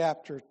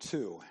Chapter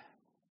 2.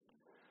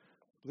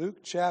 Luke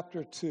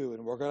chapter 2,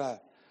 and we're going to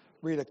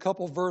read a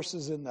couple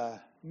verses in the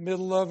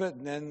middle of it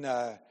and then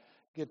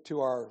get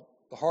to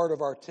the heart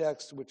of our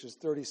text, which is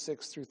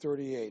 36 through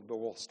 38. But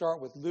we'll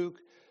start with Luke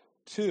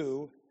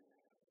 2,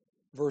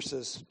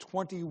 verses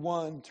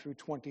 21 through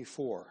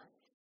 24.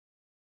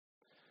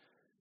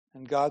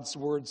 And God's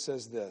word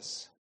says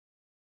this: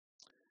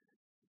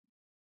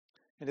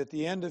 "And at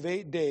the end of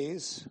 8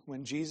 days,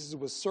 when Jesus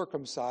was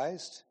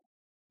circumcised,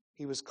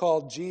 he was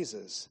called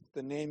Jesus,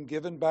 the name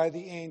given by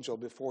the angel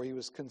before he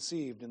was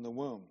conceived in the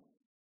womb.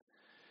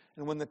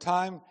 And when the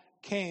time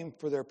came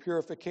for their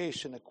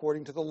purification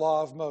according to the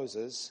law of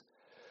Moses,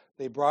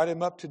 they brought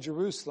him up to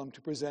Jerusalem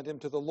to present him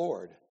to the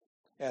Lord.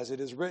 As it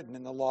is written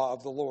in the law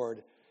of the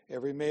Lord,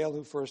 every male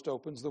who first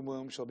opens the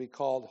womb shall be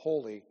called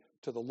holy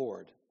to the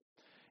Lord.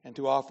 And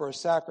to offer a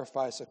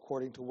sacrifice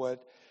according to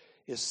what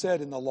is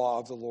said in the law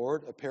of the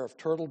Lord, a pair of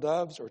turtle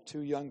doves or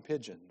 2 young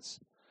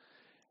pigeons."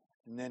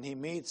 And then he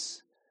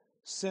meets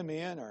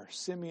Simeon, or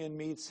Simeon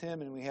meets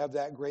him, and we have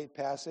that great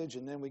passage.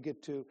 And then we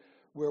get to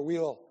where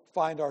we'll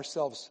find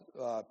ourselves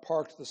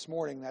parked this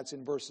morning. That's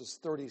in verses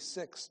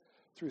 36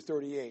 through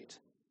 38.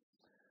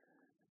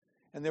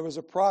 "And there was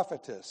a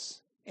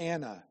prophetess,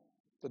 Anna,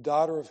 the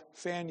daughter of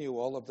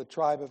Phanuel of the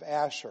tribe of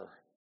Asher.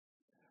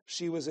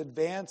 She was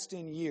advanced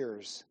in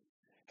years,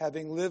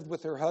 having lived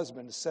with her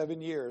husband 7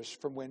 years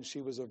from when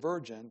she was a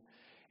virgin,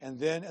 and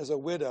then as a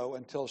widow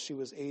until she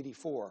was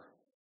 84.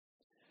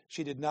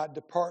 She did not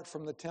depart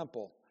from the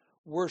temple,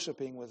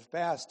 worshiping with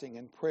fasting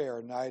and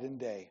prayer night and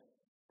day.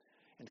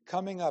 And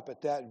coming up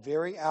at that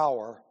very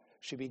hour,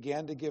 she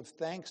began to give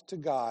thanks to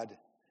God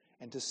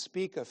and to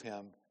speak of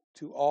him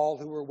to all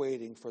who were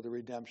waiting for the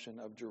redemption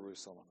of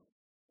Jerusalem."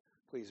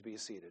 Please be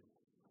seated.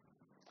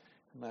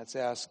 And let's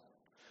ask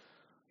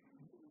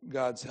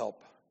God's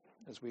help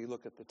as we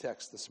look at the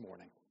text this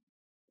morning.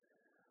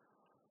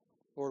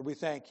 Lord, we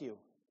thank you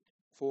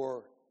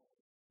for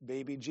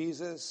baby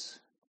Jesus,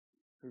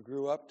 who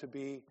grew up to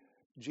be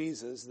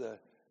Jesus, the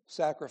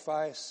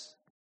sacrifice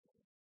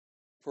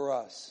for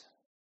us,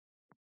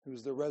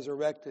 who's the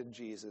resurrected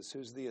Jesus,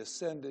 who's the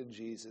ascended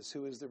Jesus,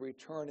 who is the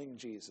returning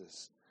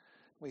Jesus.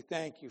 We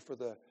thank you for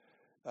the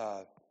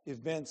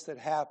events that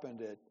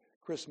happened at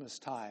Christmas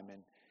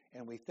time,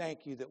 and we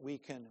thank you that we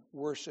can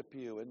worship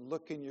you and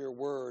look in your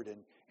word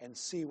and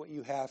see what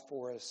you have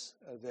for us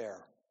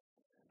there.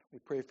 We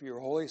pray for your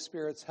Holy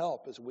Spirit's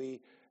help as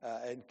we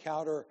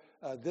encounter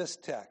this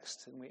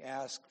text, and we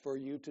ask for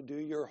you to do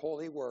your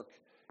holy work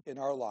in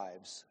our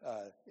lives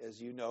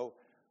as you know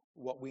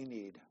what we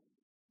need.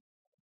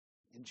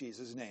 In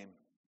Jesus' name,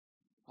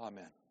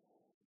 amen.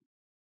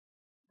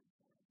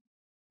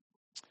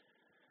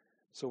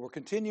 So we're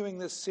continuing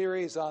this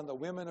series on the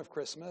women of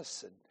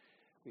Christmas, and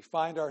we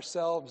find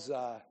ourselves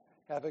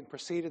having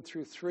proceeded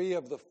through 3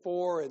 of the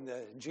 4 in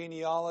the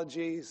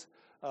genealogies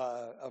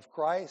of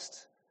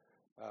Christ.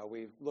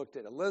 We've looked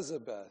at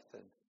Elizabeth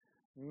and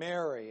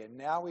Mary, and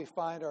now we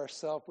find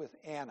ourselves with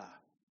Anna.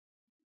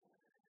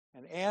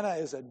 And Anna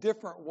is a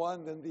different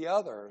one than the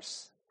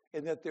others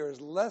in that there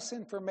is less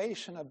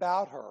information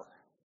about her.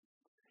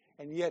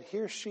 And yet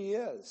here she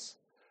is.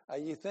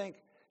 You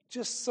think,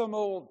 just some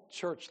old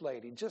church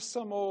lady, just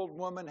some old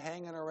woman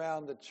hanging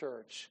around the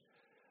church.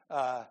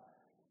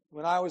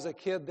 When I was a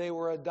kid, they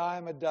were a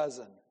dime a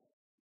dozen.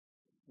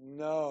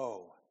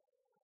 No.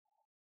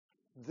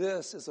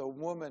 This is a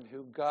woman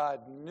who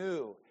God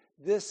knew.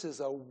 This is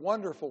a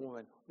wonderful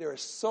woman. There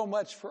is so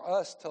much for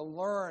us to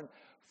learn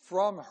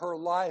from her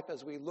life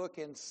as we look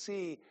and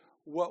see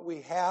what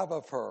we have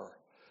of her.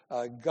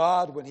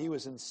 God, when he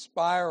was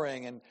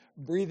inspiring and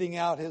breathing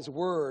out his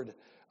word,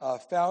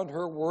 found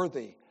her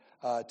worthy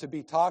to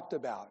be talked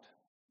about.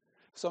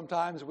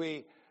 Sometimes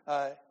we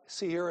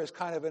see her as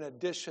kind of an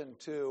addition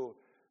to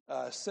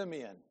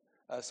Simeon.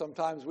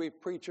 Sometimes we're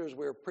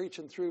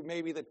preaching through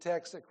maybe the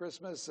text at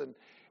Christmas,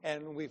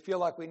 and we feel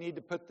like we need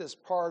to put this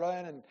part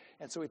in,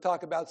 and so we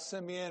talk about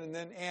Simeon, and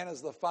then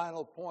Anna's the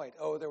final point.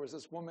 Oh, there was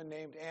this woman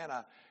named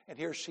Anna, and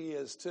here she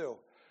is too.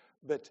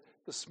 But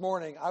this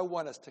morning, I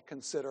want us to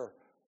consider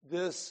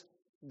this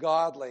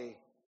godly,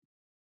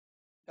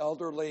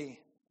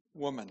 elderly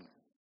woman.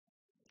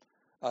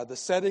 The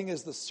setting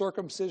is the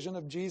circumcision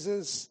of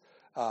Jesus.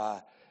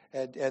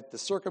 At the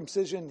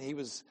circumcision, he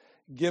was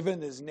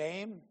given his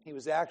name. He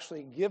was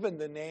actually given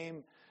the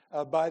name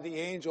by the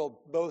angel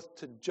both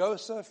to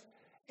Joseph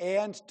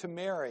and to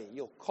Mary.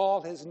 You'll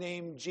call his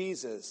name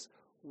Jesus.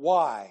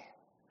 Why?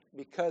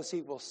 Because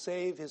he will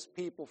save his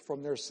people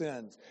from their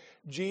sins.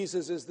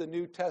 Jesus is the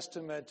New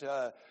Testament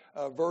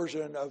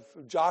version of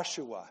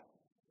Joshua.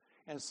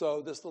 And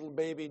so this little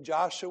baby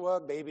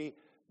Joshua, baby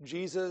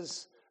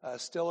Jesus,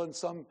 still in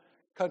some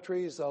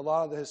countries, a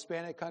lot of the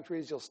Hispanic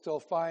countries, you'll still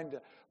find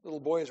little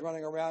boys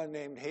running around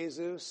named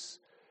Jesus.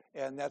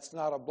 And that's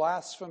not a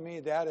blasphemy.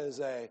 That is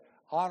a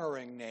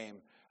honoring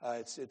name.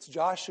 It's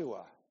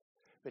Joshua.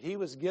 But he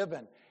was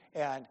given,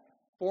 and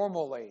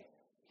formally,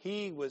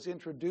 he was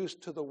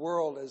introduced to the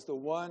world as the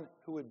one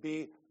who would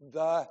be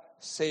the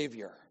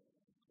Savior.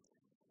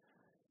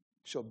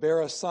 She'll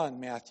bear a son,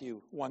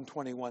 Matthew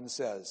 1:21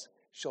 says.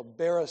 She'll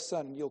bear a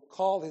son, and you'll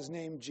call his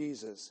name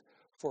Jesus,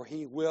 for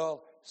he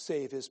will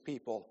save his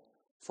people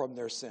from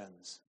their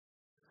sins.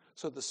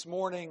 So this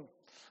morning,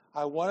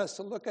 I want us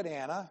to look at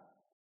Anna.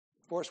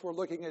 Of course, we're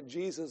looking at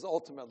Jesus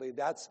ultimately.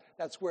 That's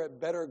where it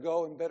better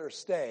go and better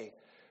stay.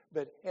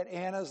 But at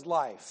Anna's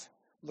life,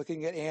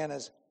 looking at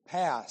Anna's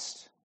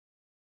past,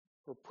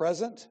 her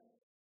present,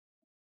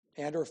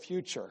 and her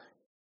future.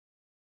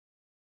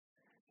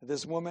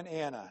 This woman,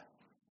 Anna,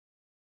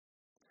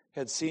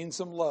 had seen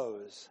some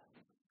lows,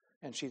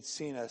 and she'd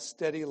seen a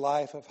steady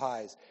life of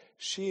highs.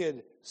 She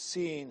had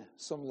seen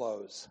some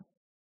lows.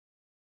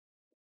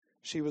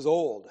 She was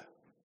old.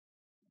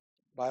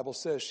 Bible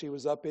says she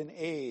was up in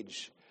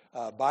age.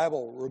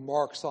 Bible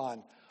remarks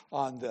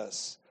on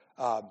this.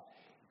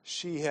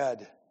 She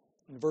had,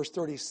 in verse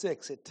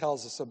 36, it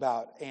tells us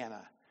about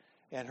Anna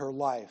and her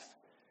life.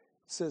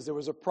 It says there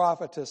was a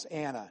prophetess,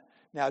 Anna.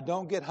 Now,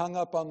 don't get hung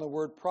up on the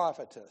word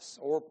prophetess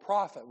or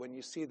prophet when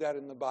you see that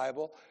in the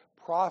Bible.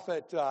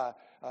 Prophet,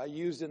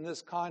 used in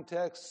this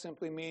context,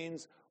 simply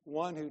means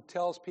one who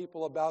tells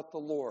people about the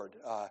Lord.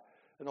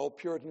 An old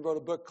Puritan wrote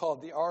a book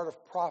called The Art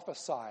of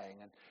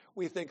Prophesying. And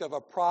we think of a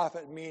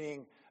prophet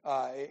meaning,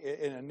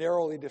 in a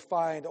narrowly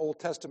defined Old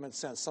Testament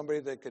sense,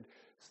 somebody that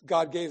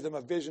God gave them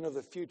a vision of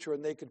the future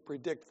and they could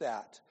predict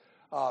that.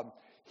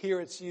 Here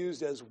it's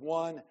used as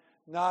one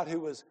not who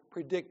was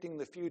predicting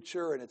the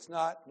future, and it's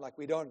not like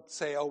we don't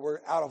say, oh,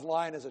 we're out of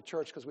line as a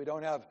church because we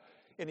don't have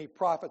any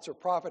prophets or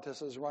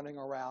prophetesses running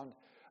around.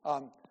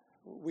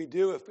 We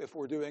do if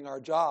we're doing our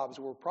jobs.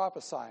 We're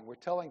prophesying. We're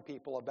telling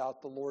people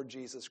about the Lord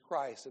Jesus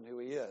Christ and who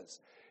he is.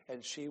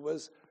 And she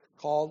was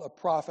called a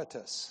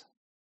prophetess.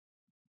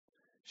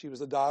 She was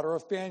the daughter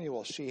of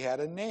Phanuel. She had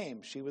a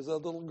name. She was a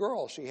little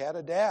girl. She had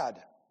a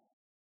dad.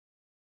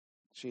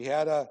 She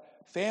had a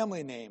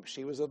family name.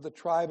 She was of the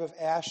tribe of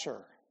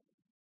Asher.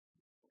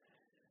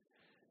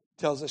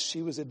 Tells us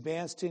she was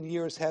advanced in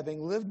years,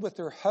 having lived with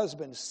her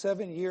husband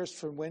 7 years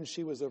from when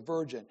she was a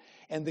virgin.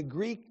 And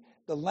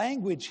the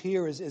language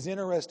here is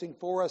interesting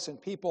for us, and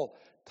people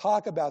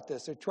talk about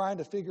this. They're trying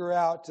to figure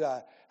out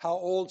how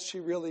old she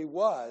really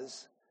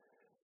was.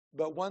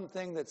 But one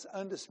thing that's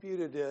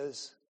undisputed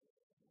is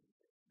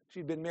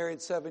she'd been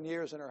married 7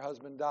 years and her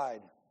husband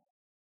died.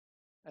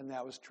 And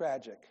that was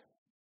tragic.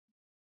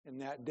 In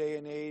that day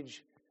and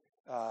age,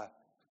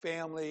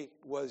 family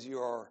was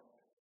your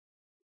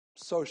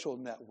social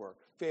network.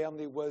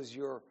 Family was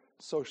your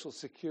social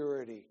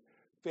security.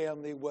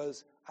 Family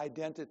was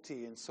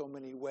identity in so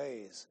many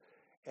ways.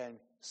 And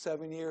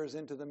 7 years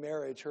into the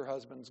marriage, her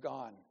husband's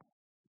gone.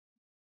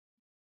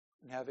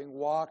 And having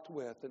walked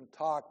with and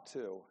talked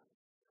to,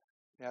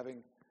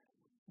 having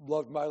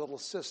loved my little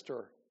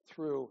sister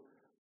through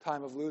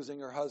time of losing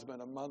her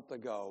husband a month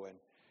ago,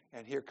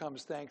 and here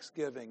comes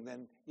Thanksgiving.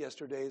 Then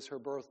yesterday's her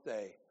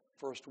birthday,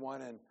 first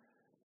one in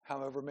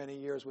however many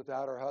years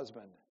without her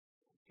husband.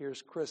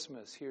 Here's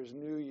Christmas, here's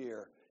New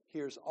Year,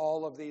 here's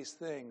all of these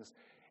things,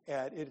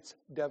 and it's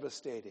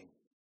devastating.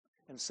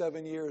 And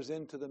 7 years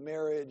into the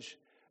marriage,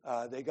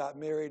 they got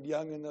married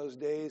young in those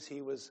days.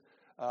 He was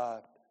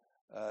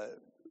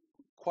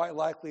quite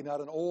likely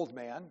not an old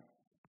man,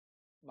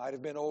 might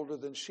have been older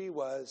than she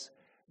was,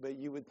 but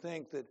you would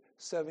think that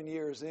 7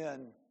 years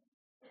in,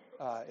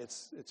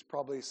 it's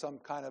probably some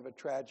kind of a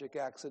tragic,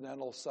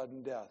 accidental,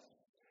 sudden death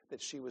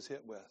that she was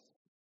hit with.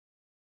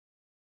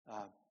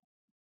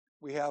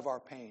 We have our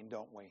pain,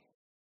 don't we?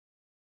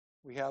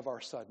 We have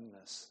our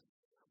suddenness.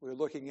 We're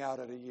looking out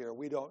at a year.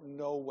 We don't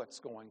know what's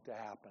going to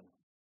happen.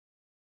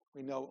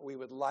 We know what we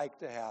would like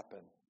to happen.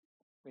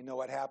 We know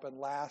what happened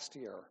last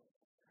year.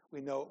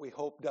 We know what we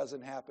hope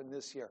doesn't happen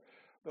this year.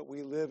 But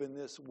we live in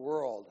this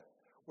world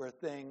where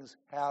things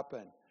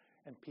happen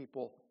and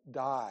people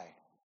die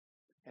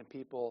and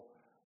people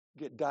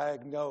get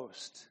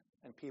diagnosed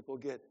and people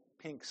get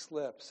pink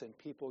slips and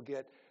people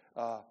get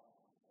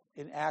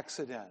in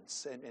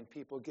accidents and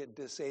people get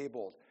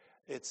disabled.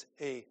 It's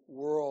a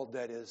world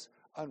that is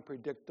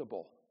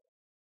unpredictable.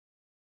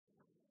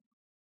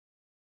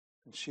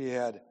 And she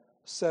had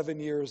 7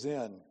 years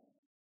in,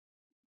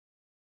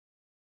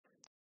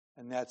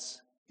 and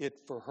that's it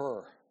for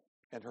her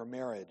and her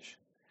marriage.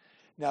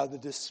 Now, the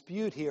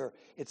dispute here,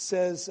 it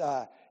says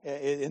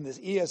in this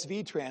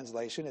ESV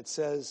translation, it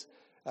says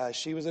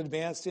she was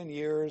advanced in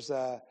years,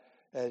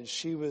 and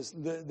she was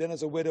then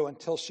as a widow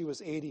until she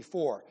was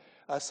 84.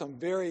 Some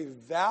very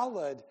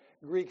valid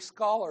Greek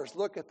scholars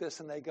look at this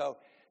and they go,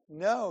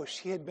 no,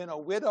 she had been a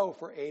widow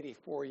for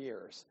 84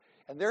 years.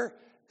 And they're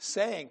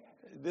saying,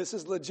 this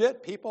is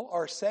legit. People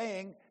are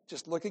saying,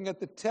 just looking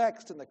at the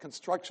text and the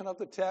construction of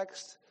the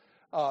text,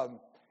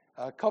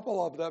 a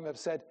couple of them have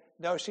said,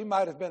 no, she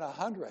might have been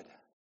 100.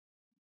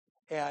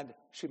 And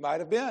she might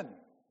have been.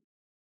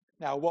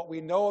 Now, what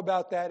we know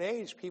about that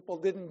age, people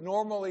didn't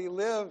normally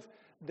live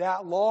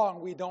that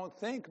long, we don't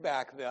think,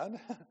 back then.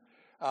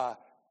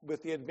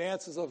 With the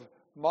advances of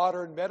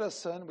modern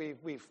medicine,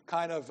 we've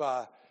kind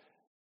of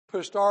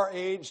pushed our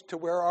age to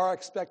where our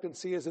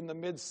expectancy is in the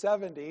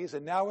mid-70s.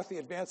 And now with the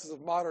advances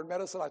of modern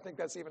medicine, I think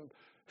that's even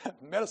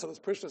Medicine has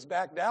pushed us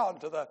back down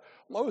to the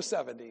low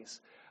 70s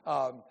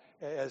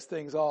as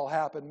things all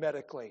happen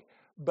medically.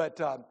 But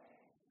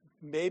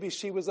maybe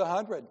she was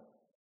 100.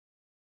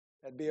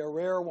 That'd be a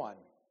rare one.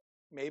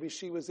 Maybe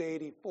she was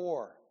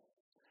 84.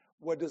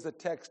 What does the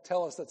text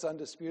tell us that's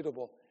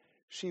undisputable?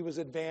 She was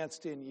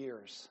advanced in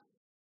years.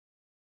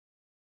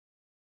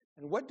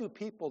 And what do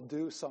people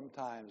do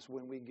sometimes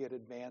when we get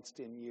advanced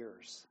in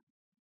years?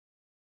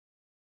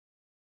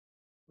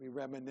 We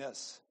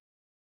reminisce.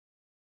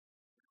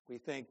 We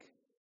think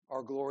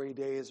our glory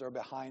days are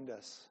behind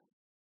us.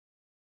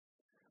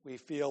 We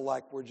feel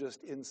like we're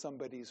just in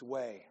somebody's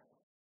way.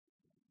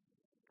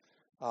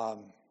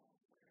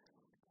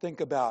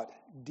 Think about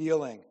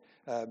dealing.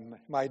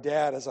 My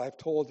dad, as I've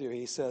told you,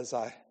 he says,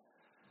 I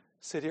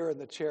sit here in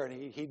the chair,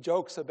 and he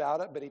jokes about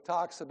it, but he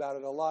talks about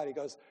it a lot. He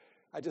goes,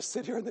 I just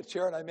sit here in the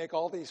chair and I make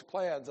all these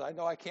plans. I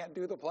know I can't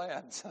do the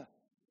plans,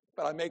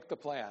 but I make the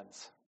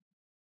plans.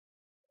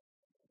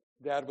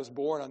 Dad was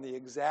born on the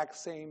exact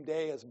same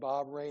day as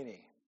Bob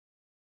Rainey.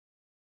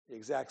 The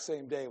exact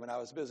same day when I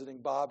was visiting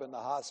Bob in the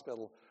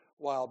hospital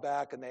a while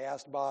back, and they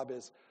asked Bob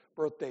his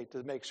birthday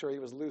to make sure he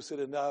was lucid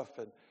enough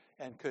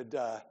and could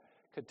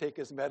take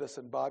his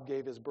medicine. Bob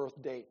gave his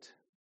birth date.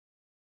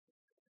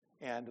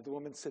 And the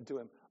woman said to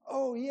him,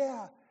 "Oh,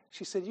 yeah."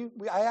 She said,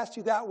 I asked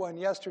you that one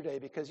yesterday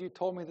because you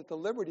told me that the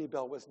Liberty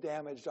Bell was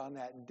damaged on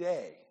that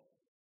day.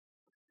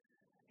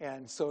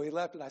 And so he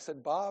left, and I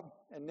said, "Bob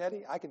and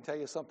Nettie, I can tell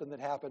you something that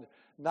happened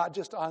not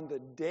just on the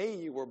day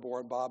you were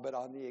born, Bob, but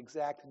on the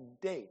exact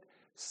date,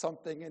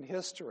 something in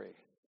history."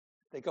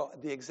 They go,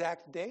 "The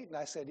exact date?" And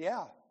I said,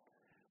 "Yeah."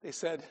 They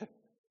said,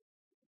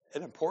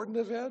 "An important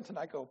event?" And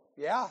I go,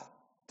 "Yeah,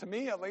 to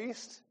me at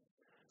least."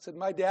 I said,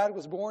 "My dad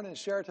was born in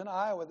Sheraton,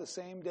 Iowa the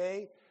same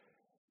day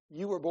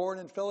you were born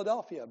in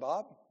Philadelphia,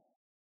 Bob.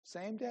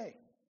 Same day."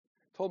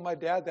 Told my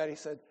dad that. He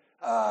said,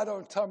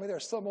 "Don't tell me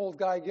there's some old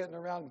guy getting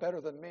around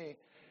better than me."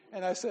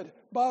 And I said,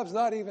 "Bob's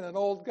not even an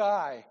old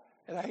guy.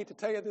 And I hate to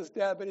tell you this,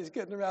 Dad, but he's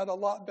getting around a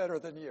lot better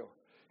than you."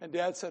 And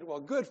Dad said,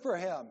 "Well, good for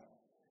him."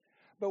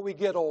 But we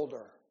get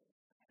older,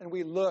 and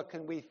we look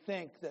and we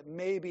think that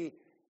maybe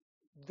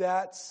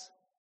that's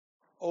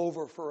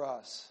over for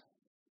us.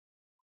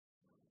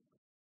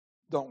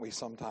 Don't we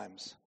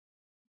sometimes?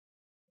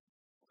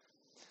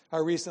 I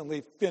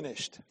recently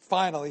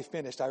finally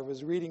finished. I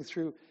was reading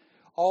through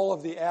all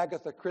of the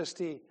Agatha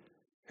Christie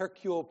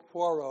Hercule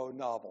Poirot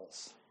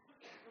novels.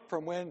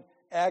 From when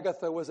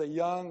Agatha was a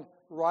young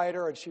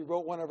writer and she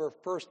wrote one of her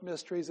first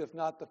mysteries, if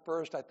not the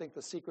first. I think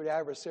The Secret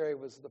Adversary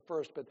was the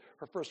first, but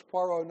her first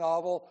Poirot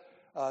novel,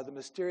 The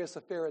Mysterious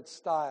Affair at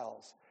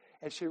Styles.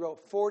 And she wrote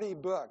 40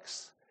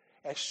 books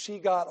as she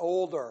got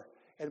older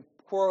and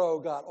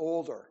Poirot got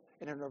older.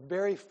 And in her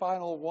very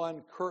final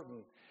one,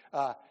 Curtain,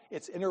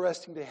 it's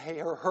interesting to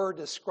hear her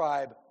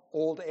describe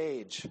old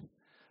age.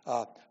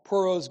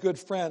 Poirot's good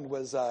friend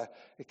was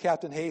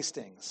Captain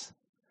Hastings.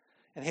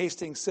 And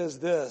Hastings says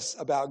this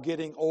about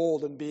getting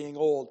old and being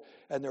old.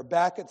 And they're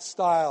back at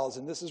Styles,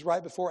 and this is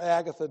right before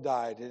Agatha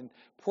died. And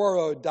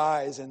Poirot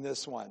dies in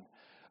this one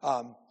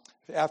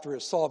after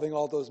solving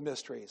all those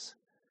mysteries.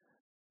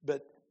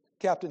 But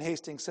Captain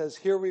Hastings says,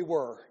 "Here we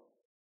were,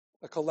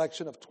 a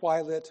collection of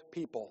twilit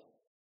people.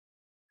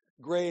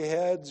 Gray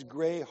heads,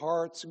 gray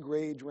hearts,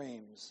 gray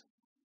dreams.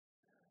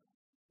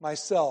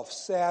 Myself,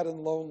 sad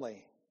and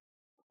lonely.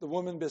 The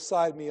woman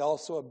beside me,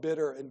 also a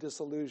bitter and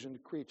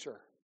disillusioned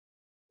creature.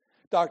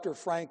 Dr.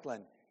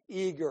 Franklin,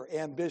 eager,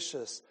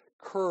 ambitious,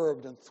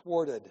 curbed and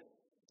thwarted.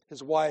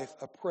 His wife,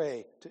 a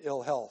prey to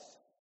ill health.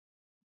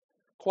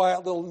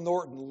 Quiet little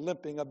Norton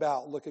limping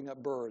about looking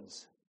at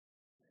birds.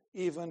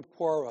 Even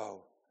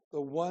Poirot, the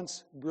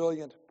once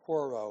brilliant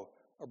Poirot,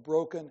 a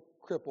broken,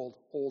 crippled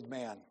old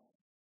man.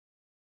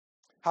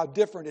 How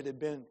different it had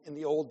been in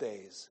the old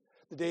days,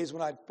 the days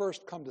when I'd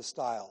first come to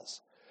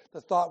Styles.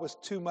 The thought was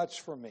too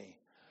much for me.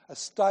 A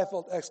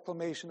stifled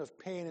exclamation of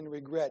pain and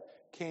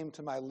regret came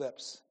to my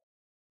lips.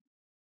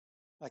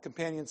 My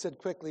companion said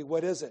quickly,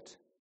 "What is it?"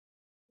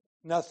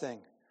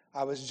 "Nothing.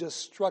 I was just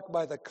struck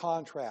by the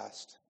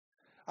contrast.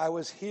 I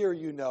was here,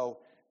 you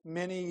know,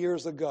 many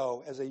years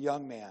ago as a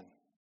young man.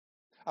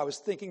 I was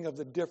thinking of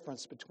the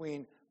difference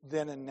between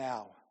then and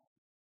now."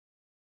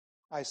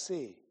 "I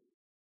see.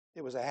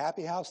 It was a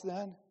happy house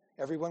then?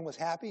 Everyone was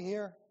happy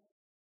here?"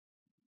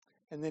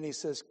 And then he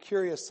says,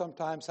 "Curious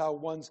sometimes how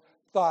one's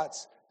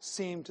thoughts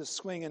seem to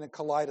swing in a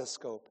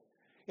kaleidoscope.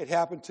 It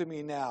happened to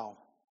me now."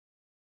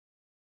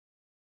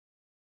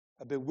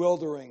 A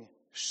bewildering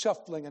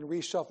shuffling and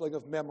reshuffling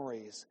of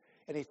memories.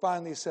 And he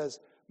finally says,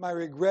 "My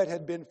regret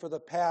had been for the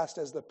past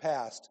as the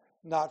past,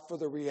 not for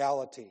the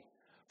reality.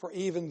 For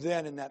even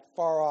then, in that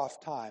far-off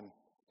time,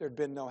 there'd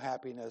been no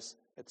happiness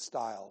at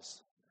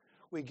Styles."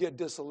 We get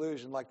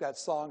disillusioned, like that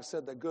song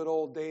said, the good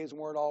old days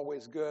weren't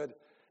always good.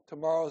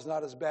 Tomorrow's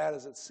not as bad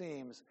as it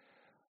seems.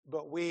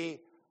 But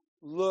we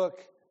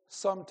look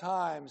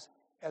sometimes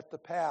at the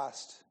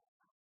past.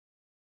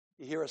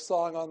 You hear a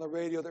song on the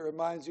radio that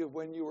reminds you of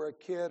when you were a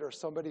kid or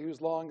somebody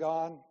who's long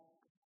gone,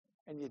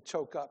 and you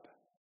choke up.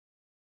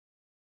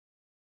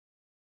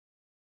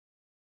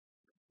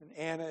 And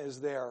Anna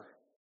is there,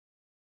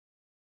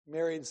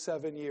 married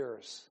 7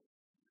 years,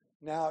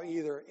 now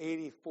either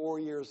 84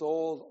 years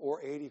old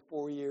or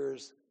 84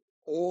 years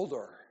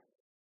older.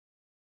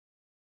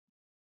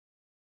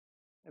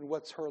 And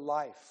what's her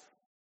life?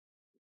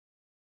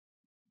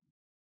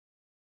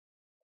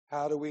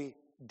 How do we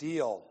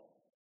deal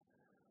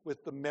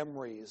with the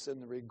memories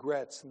and the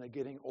regrets and the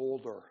getting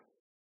older?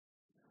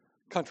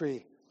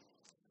 Country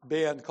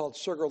band called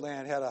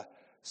Sugarland had a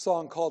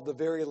song called The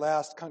Very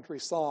Last Country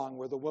Song,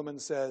 where the woman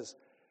says,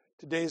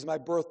 "Today's my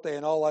birthday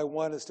and all I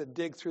want is to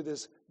dig through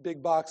this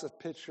big box of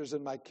pictures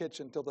in my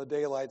kitchen till the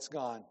daylight's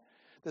gone.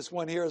 This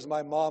one here is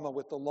my mama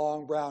with the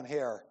long brown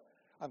hair.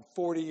 I'm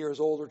 40 years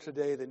older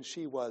today than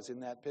she was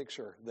in that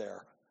picture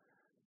there.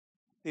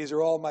 These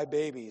are all my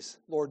babies.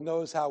 Lord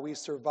knows how we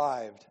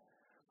survived.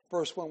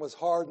 First one was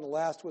hard and the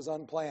last was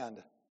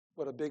unplanned.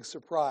 What a big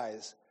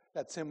surprise."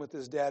 That's him with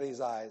his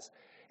daddy's eyes.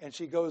 And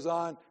she goes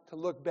on to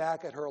look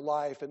back at her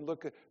life and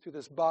look through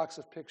this box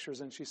of pictures,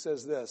 and she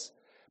says this,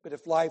 "But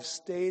if life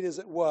stayed as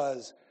it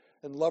was,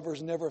 and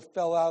lovers never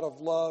fell out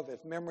of love,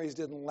 if memories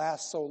didn't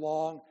last so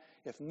long,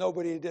 if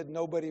nobody did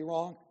nobody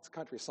wrong," it's a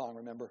country song,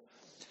 remember,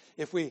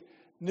 "if we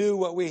knew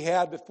what we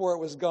had before it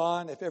was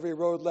gone, if every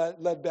road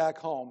led back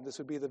home," this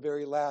would be the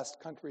very last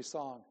country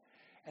song.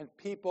 And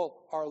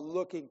people are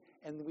looking,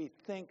 and we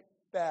think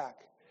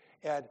back,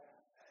 and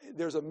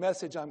there's a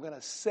message I'm going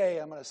to say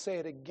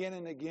it again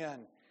and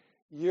again.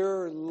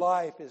 Your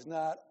life is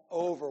not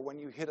over when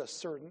you hit a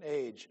certain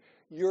age.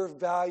 Your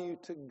value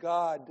to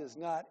God does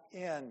not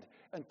end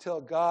until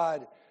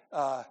God,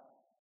 I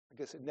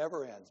guess it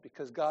never ends,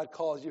 because God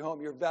calls you home.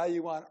 Your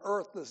value on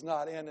earth does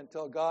not end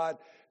until God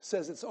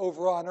says it's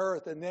over on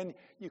earth, and then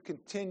you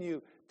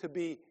continue to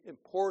be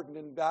important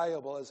and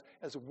valuable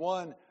as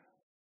one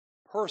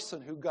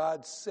person who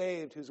God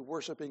saved, who's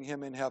worshiping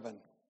Him in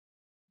heaven.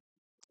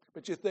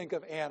 But you think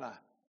of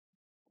Anna,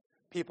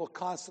 people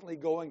constantly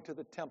going to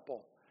the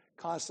temple,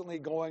 constantly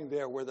going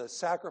there where the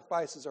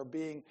sacrifices are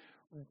being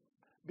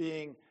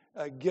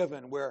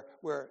given,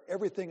 where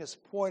everything is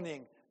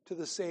pointing to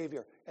the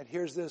Savior. And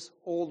here's this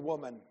old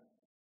woman,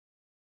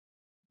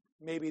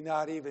 maybe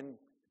not even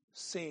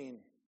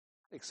seen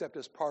except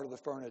as part of the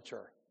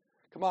furniture.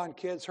 "Come on,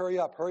 kids, hurry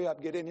up,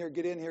 get in here,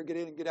 get in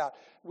and get out."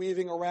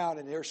 Weaving around,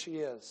 and here she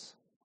is.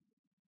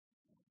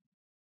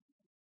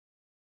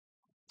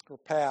 Her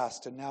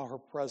past and now her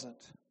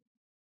present.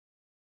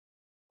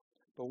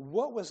 But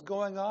what was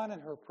going on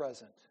in her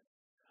present?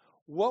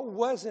 What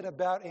was it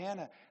about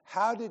Anna?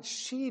 How did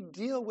she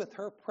deal with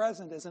her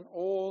present as an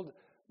old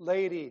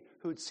lady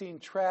who'd seen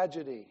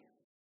tragedy?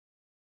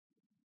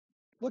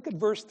 Look at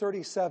verse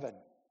 37.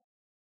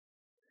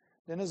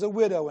 "Then as a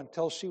widow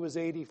until she was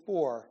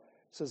 84,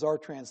 says our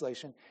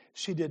translation,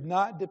 she did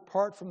not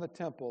depart from the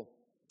temple,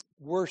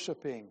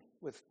 worshiping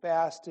with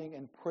fasting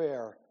and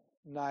prayer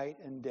night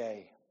and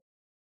day."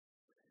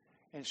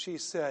 And she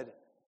said,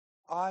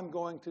 "I'm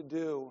going to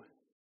do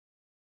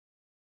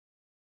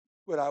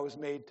what I was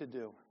made to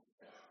do."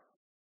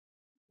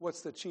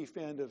 What's the chief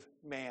end of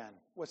man?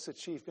 What's the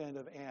chief end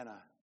of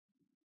Anna?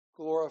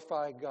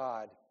 Glorify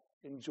God,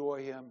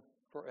 enjoy Him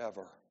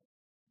forever.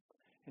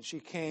 And she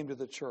came to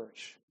the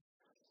church,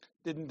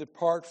 didn't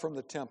depart from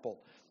the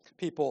temple.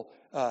 People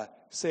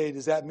say,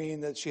 does that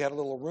mean that she had a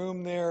little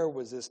room there?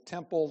 Was this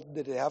temple,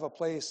 did it have a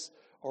place?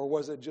 Or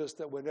was it just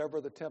that whenever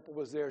the temple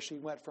was there, she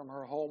went from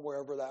her home,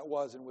 wherever that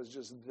was, and was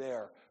just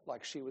there,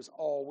 like she was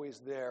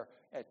always there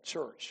at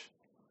church?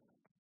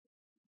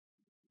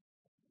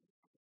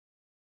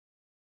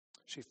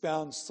 She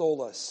found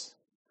solace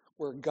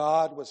where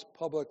God was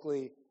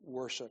publicly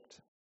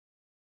worshiped.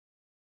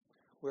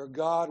 Where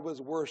God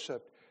was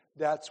worshiped,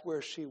 that's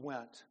where she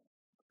went.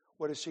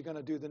 What is she going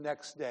to do the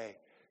next day?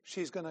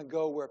 She's going to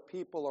go where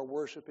people are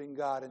worshiping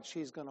God, and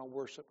she's going to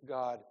worship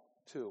God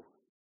too.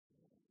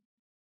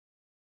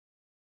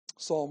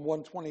 Psalm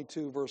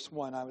 122, verse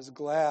 1, "I was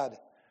glad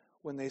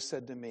when they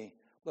said to me,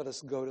 'Let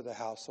us go to the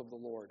house of the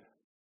Lord.'"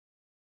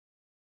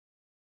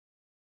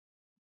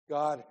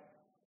 God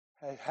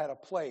had a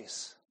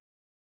place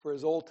for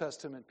His Old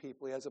Testament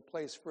people. He has a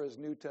place for His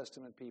New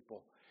Testament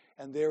people.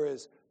 And there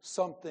is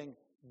something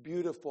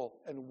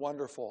beautiful and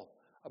wonderful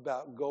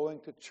about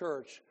going to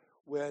church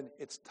when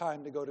it's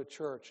time to go to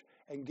church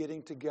and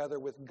getting together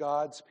with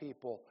God's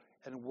people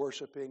and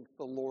worshiping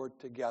the Lord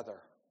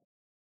together.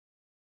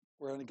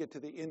 We're going to get to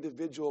the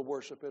individual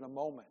worship in a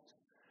moment.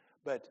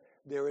 But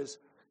there is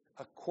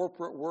a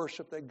corporate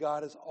worship that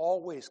God has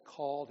always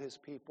called His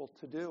people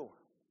to do.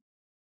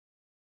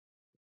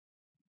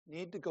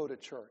 Need to go to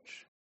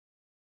church.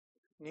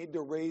 Need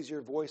to raise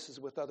your voices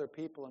with other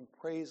people and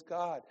praise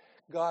God.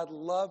 God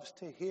loves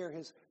to hear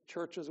His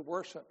church's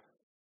worship.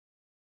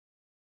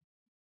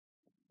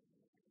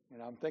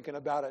 I'm thinking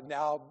about it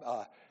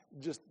now,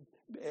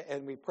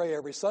 and we pray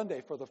every Sunday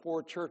for the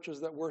 4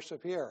 churches that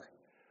worship here.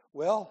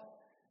 Well,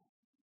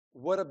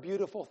 what a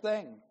beautiful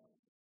thing.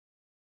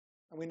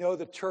 And we know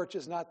the church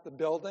is not the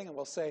building, and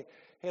we'll say,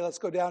 hey, let's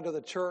go down to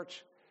the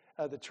church.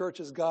 The church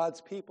is God's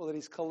people that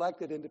He's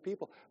collected into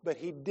people. But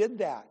He did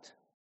that.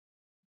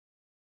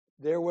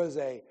 There was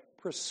a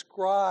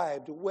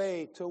prescribed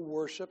way to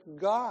worship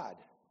God.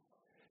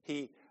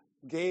 He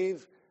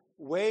gave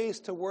ways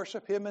to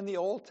worship him in the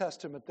Old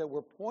Testament that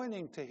were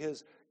pointing to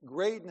his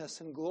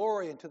greatness and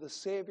glory and to the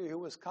Savior who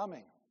was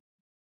coming.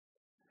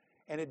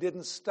 And it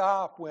didn't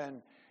stop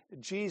when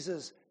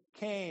Jesus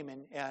came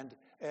and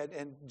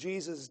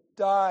Jesus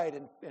died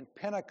and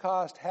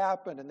Pentecost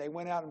happened and they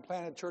went out and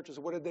planted churches.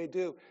 What did they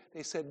do?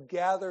 They said,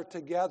 gather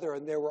together.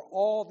 And there were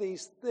all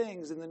these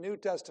things in the New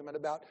Testament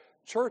about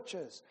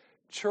churches.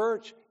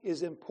 Church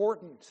is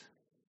important.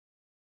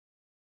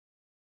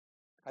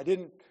 I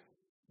didn't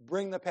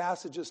bring the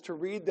passages to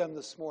read them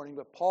this morning,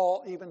 but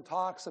Paul even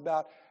talks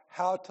about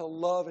how to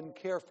love and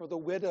care for the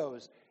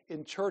widows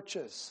in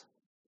churches.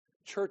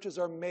 Churches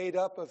are made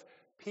up of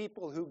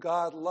people who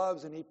God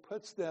loves, and he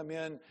puts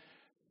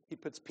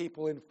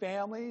people in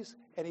families,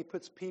 and he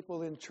puts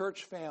people in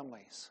church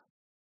families.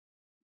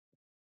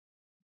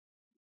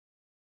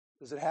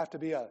 Does it have to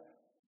be a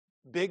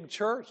big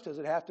church? Does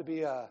it have to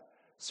be a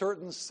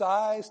certain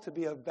size to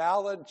be a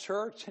valid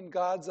church in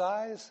God's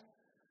eyes?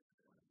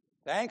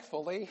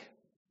 Thankfully,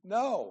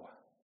 no.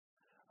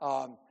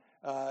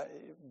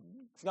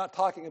 It's not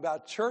talking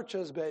about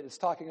churches, but it's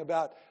talking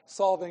about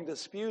solving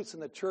disputes,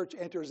 and the church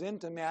enters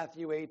into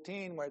Matthew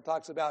 18, where it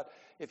talks about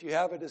if you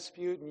have a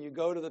dispute and you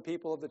go to the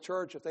people of the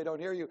church, if they don't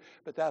hear you,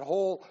 but that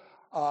whole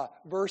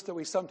verse that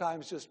we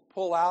sometimes just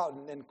pull out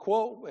and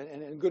quote,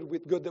 and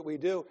good that we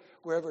do,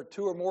 wherever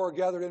two or more are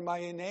gathered in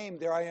my name,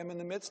 there I am in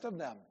the midst of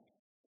them.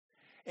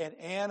 And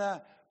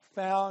Anna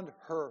found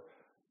her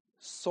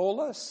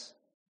solace,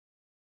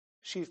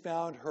 she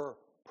found her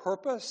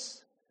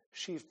purpose,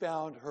 she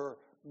found her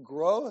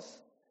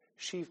growth,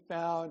 she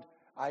found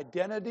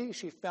identity,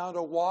 she found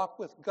a walk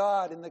with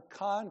God in the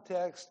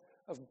context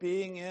of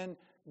being in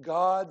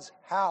God's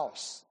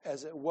house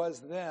as it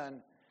was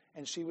then,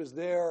 and she was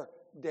there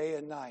day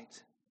and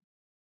night.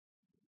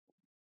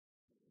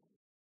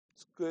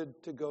 It's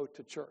good to go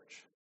to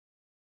church.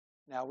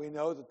 Now we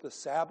know that the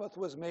Sabbath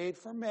was made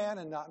for man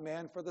and not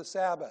man for the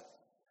Sabbath.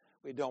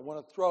 We don't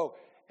want to throw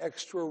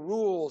extra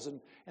rules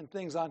and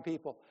things on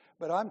people.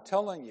 But I'm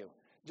telling you,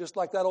 just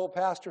like that old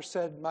pastor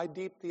said, my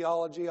deep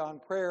theology on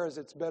prayer is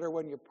it's better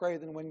when you pray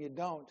than when you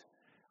don't.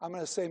 I'm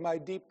going to say my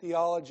deep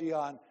theology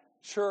on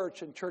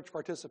church and church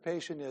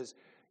participation is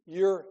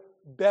you're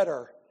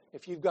better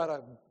if you've got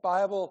a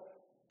Bible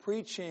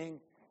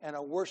preaching and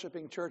a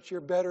worshiping church.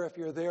 You're better if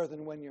you're there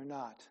than when you're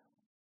not.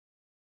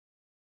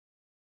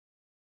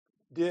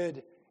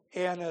 Did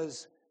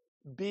Anna's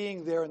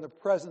being there in the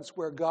presence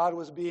where God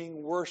was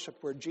being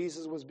worshiped, where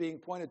Jesus was being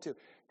pointed to,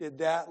 did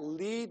that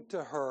lead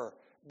to her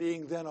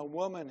being then a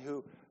woman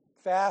who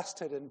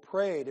fasted and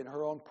prayed in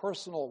her own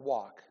personal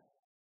walk?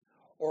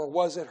 Or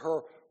was it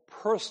her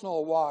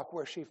personal walk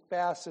where she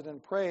fasted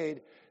and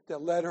prayed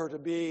that led her to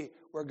be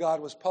where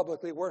God was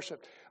publicly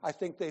worshiped? I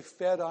think they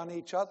fed on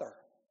each other.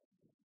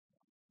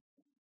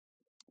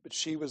 But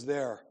she was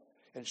there,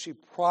 and she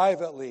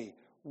privately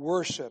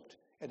worshiped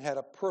and had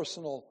a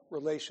personal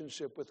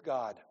relationship with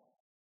God.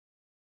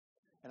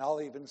 And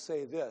I'll even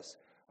say this,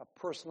 a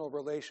personal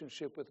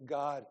relationship with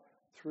God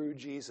through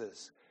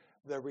Jesus,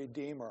 the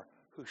Redeemer,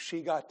 who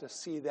she got to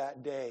see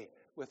that day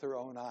with her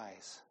own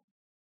eyes.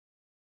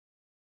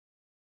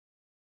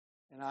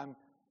 And I'm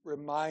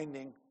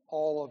reminding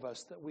all of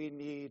us that we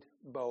need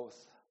both.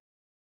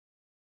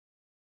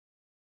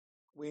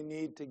 We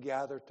need to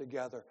gather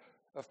together.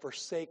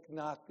 Forsake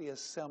not the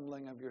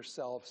assembling of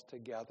yourselves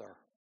together.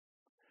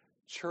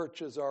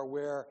 Churches are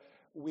where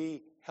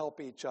we help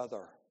each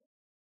other.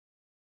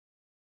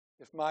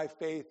 If my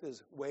faith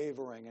is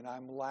wavering and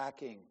I'm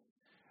lacking,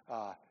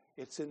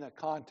 it's in the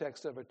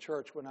context of a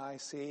church when I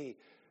see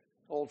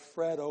old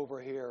Fred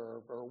over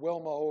here or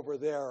Wilma over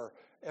there, or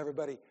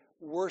everybody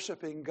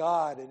worshiping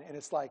God, and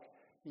it's like,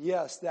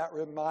 yes, that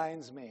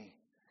reminds me,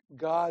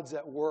 God's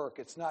at work.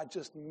 It's not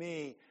just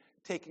me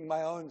taking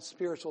my own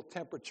spiritual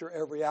temperature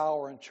every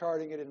hour and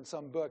charting it in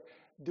some book,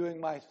 doing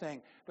my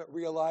thing, but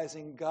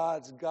realizing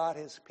God's got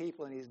his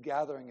people and he's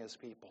gathering his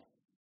people.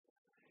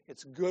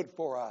 It's good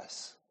for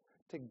us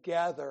to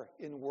gather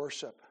in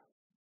worship.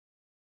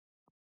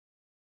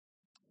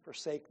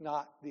 Forsake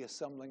not the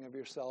assembling of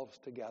yourselves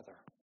together.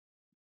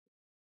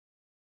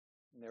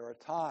 And there are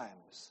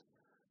times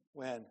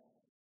when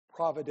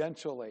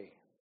providentially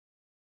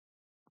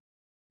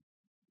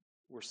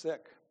we're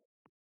sick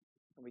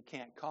and we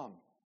can't come.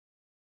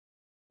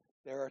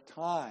 There are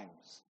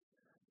times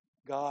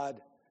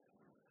God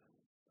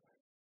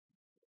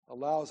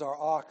allows our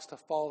ox to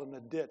fall in the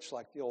ditch,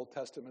 like the Old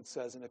Testament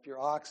says. And if your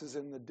ox is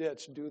in the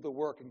ditch, do the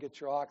work and get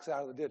your ox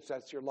out of the ditch.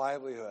 That's your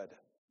livelihood.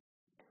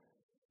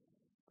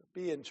 But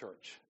be in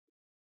church.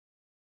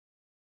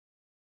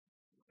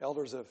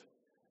 Elders have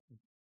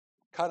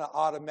kind of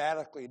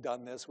automatically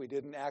done this. We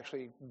didn't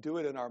actually do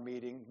it in our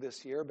meeting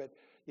this year, but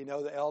you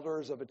know, the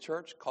elders of a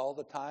church call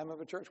the time of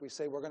a church. We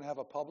say we're going to have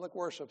a public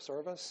worship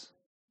service.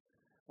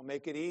 We'll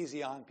make it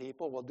easy on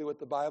people. We'll do what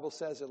the Bible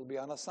says. It'll be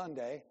on a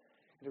Sunday.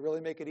 And to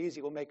really make it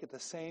easy, we'll make it the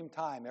same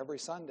time every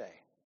Sunday.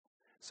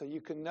 So you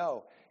can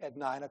know at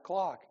 9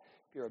 o'clock,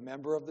 if you're a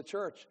member of the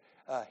church,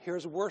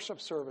 Here's worship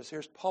service.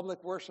 Here's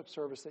public worship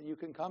service that you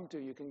can come to.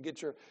 You can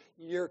get your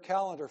year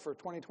calendar for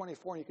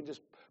 2024, and you can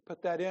just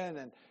put that in.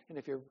 And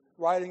if you're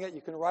writing it,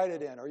 you can write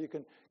it in. Or you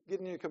can get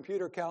in your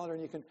computer calendar,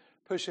 and you can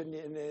push it.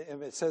 And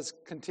if it says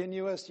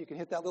continuous, you can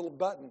hit that little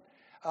button.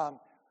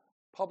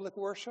 Public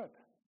worship.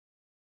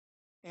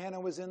 Anna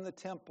was in the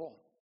temple.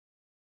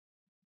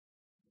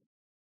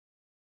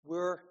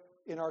 We're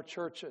in our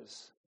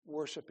churches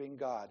worshiping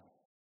God.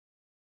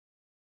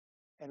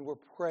 And we're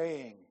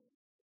praying.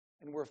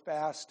 And we're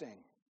fasting.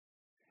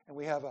 And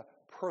we have a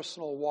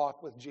personal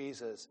walk with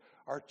Jesus.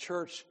 Our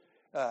church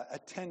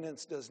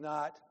attendance does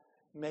not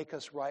make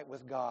us right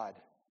with God.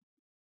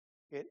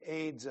 It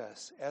aids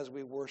us as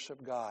we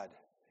worship God.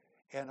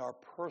 And our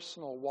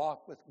personal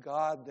walk with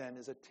God then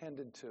is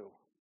attended to.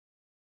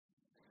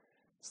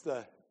 It's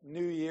the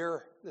New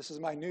Year. This is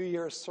my New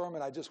Year's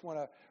sermon. I just want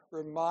to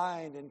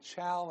remind and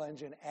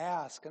challenge and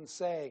ask and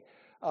say,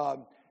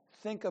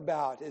 think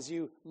about as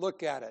you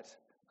look at it.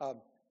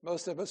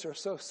 Most of us are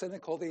so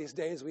cynical these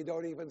days, we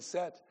don't even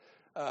set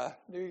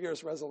New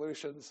Year's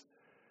resolutions.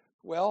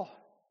 Well,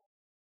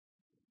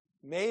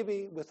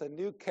 maybe with a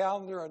new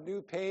calendar, a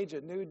new page,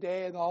 a new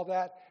day and all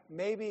that,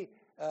 maybe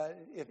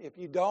if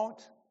you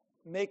don't,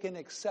 make an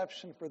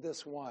exception for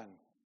this one.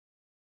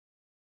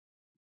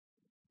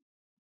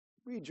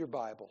 Read your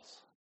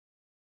Bibles.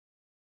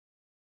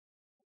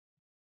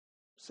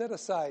 Set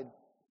aside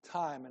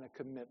time and a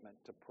commitment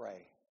to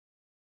pray.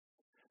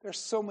 There's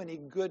so many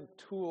good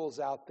tools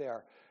out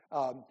there.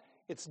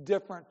 It's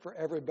different for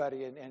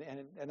everybody,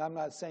 and I'm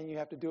not saying you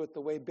have to do it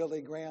the way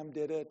Billy Graham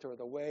did it or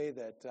the way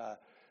that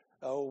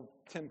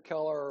Tim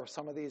Keller or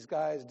some of these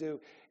guys do.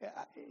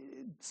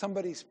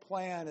 Somebody's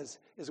plan is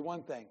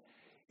one thing.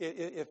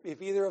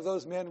 If either of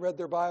those men read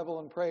their Bible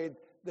and prayed,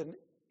 then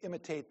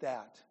imitate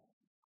that.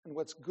 And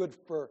what's good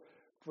for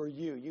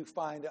you, you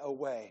find a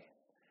way.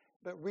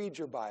 But read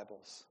your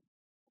Bibles.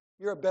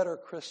 You're a better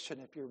Christian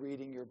if you're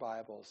reading your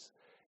Bibles.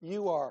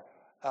 You are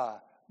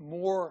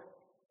more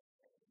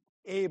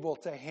able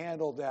to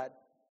handle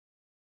that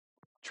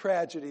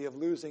tragedy of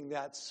losing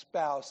that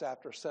spouse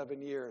after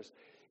 7 years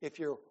if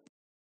you're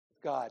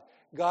God.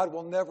 God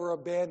will never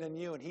abandon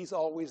you, and He's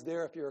always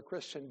there if you're a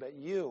Christian. But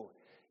you,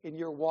 in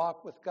your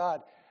walk with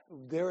God,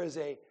 there is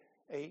a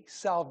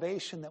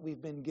salvation that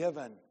we've been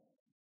given.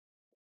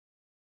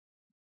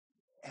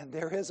 And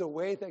there is a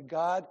way that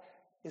God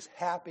is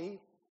happy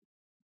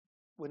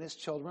when His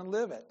children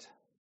live it.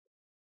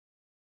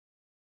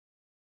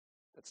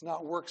 That's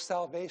not work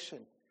salvation.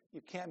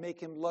 You can't make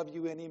Him love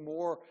you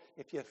anymore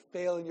if you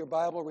fail in your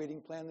Bible reading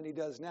plan than He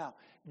does now.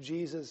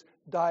 Jesus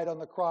died on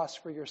the cross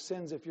for your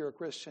sins if you're a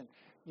Christian.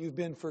 You've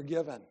been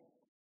forgiven.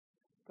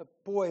 But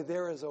boy,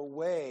 there is a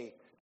way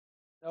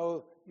to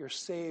know your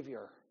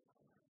Savior.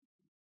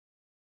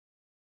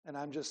 And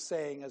I'm just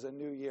saying, as a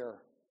new year,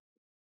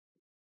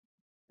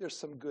 there's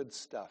some good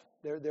stuff.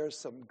 There's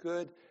some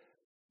good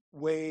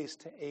ways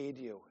to aid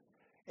you.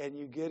 And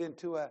you get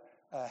into a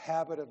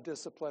habit of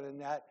discipline,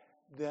 and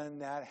then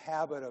that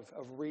habit of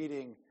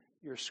reading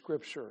your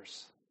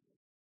scriptures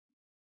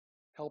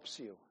helps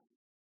you.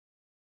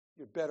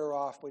 You're better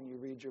off when you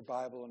read your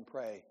Bible and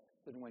pray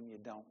than when you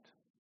don't.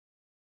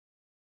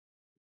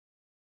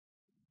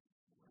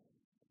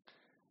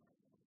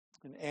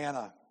 And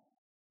Anna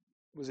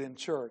was in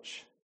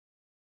church,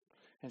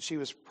 and she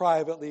was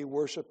privately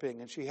worshiping,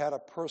 and she had a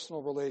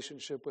personal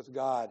relationship with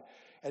God.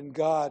 And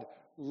God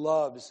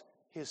loves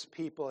His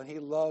people, and He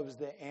loves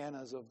the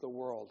Annas of the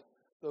world.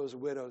 Those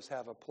widows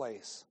have a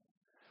place.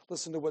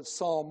 Listen to what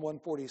Psalm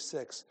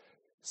 146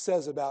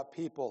 says about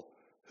people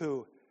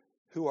who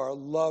are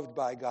loved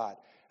by God.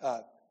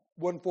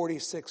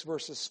 146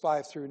 verses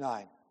 5 through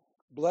 9.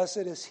 Blessed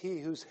is he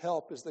whose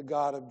help is the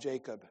God of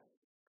Jacob,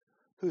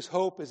 whose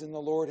hope is in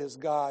the Lord his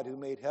God, who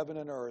made heaven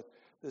and earth,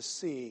 the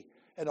sea,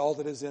 and all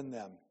that is in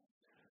them,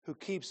 who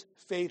keeps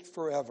faith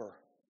forever,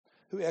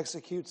 who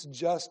executes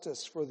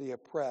justice for the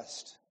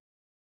oppressed,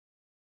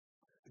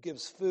 who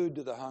gives food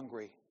to the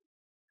hungry.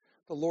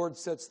 The Lord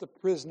sets the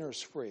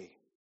prisoners free.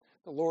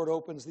 The Lord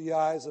opens the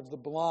eyes of the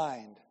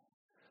blind.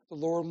 The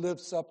Lord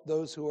lifts up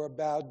those who are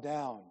bowed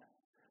down.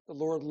 The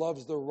Lord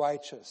loves the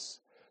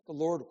righteous. The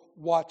Lord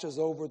watches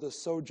over the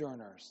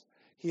sojourners.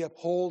 He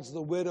upholds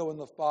the widow and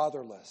the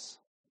fatherless.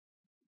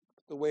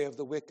 The way of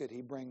the wicked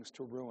He brings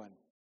to ruin.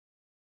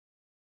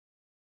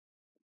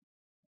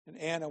 And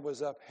Anna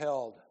was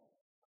upheld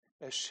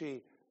as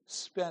she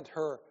spent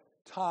her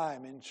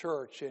time in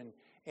church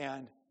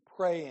and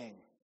praying.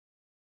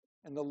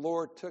 And the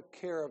Lord took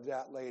care of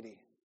that lady.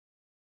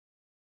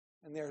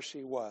 And there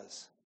she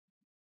was.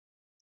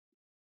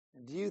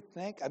 And do you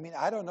think,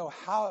 I don't know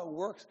how it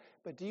works,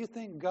 but do you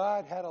think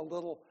God had a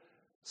little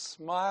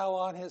smile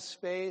on His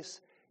face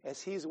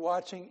as He's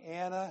watching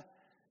Anna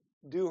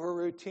do her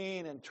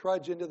routine and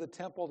trudge into the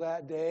temple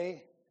that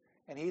day?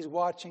 And He's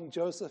watching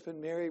Joseph and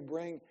Mary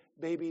bring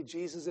baby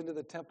Jesus into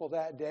the temple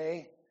that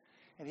day.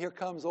 And here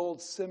comes old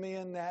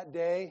Simeon that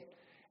day.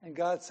 And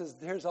God says,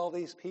 here's all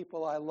these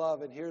people I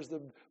love, and here's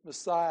the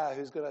Messiah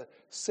who's going to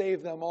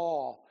save them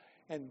all.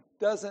 And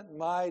doesn't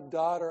my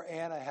daughter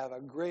Anna have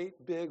a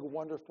great, big,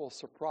 wonderful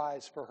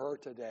surprise for her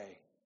today?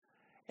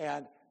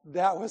 And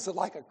that was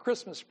like a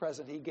Christmas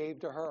present he gave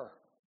to her.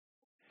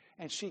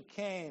 And she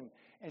came,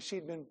 and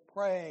she'd been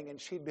praying, and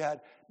she'd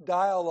had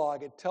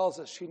dialogue. It tells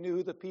us she knew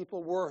who the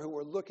people were who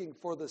were looking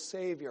for the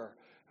Savior,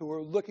 who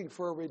were looking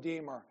for a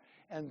Redeemer.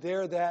 And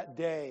there that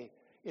day,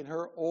 in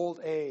her old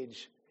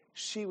age,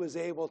 she was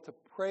able to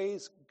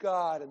praise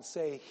God and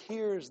say,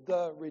 here's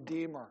the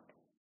Redeemer.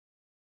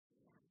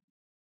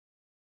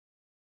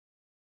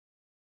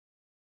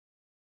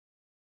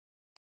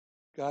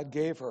 God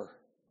gave her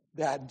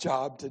that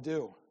job to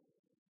do.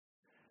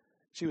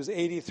 She was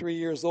 83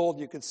 years old.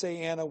 You could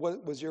say, Anna,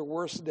 what was your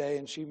worst day?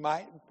 And she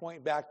might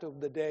point back to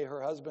the day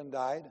her husband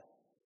died.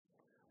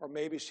 Or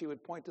maybe she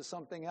would point to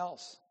something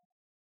else.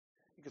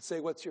 You could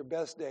say, what's your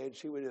best day? And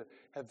she would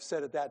have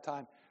said at that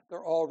time, they're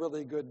all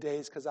really good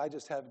days because I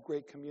just have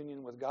great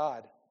communion with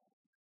God.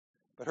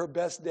 But her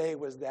best day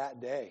was that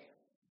day.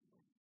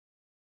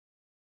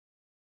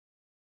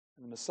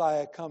 And the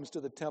Messiah comes to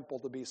the temple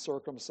to be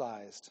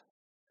circumcised.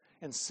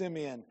 And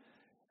Simeon,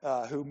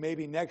 who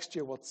maybe next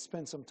year will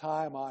spend some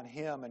time on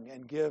him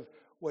and give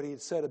what he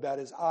had said about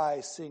his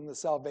eyes seeing the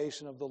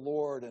salvation of the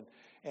Lord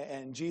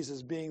and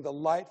Jesus being the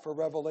light for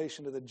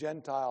revelation to the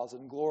Gentiles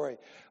and glory.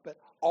 But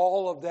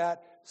all of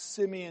that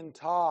Simeon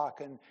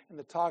talk and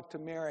the talk to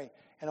Mary,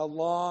 and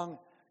along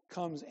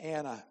comes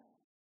Anna.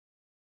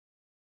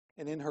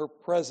 And in her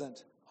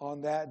present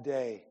on that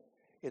day,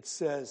 it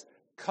says,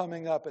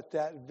 coming up at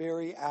that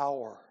very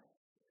hour,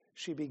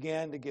 she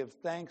began to give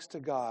thanks to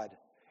God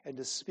and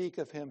to speak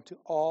of him to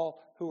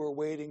all who were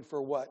waiting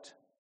for what?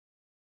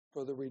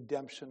 For the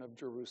redemption of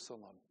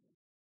Jerusalem.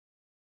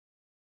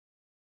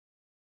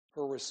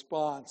 Her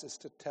response is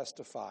to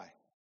testify.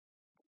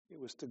 It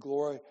was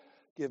to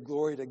give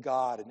glory to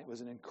God, and it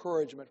was an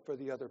encouragement for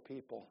the other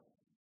people.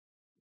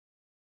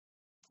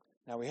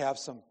 Now we have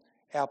some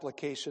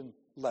application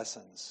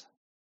lessons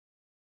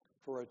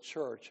for a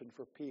church and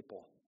for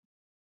people.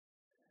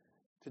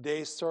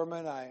 Today's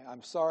sermon,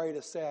 I'm sorry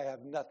to say I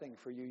have nothing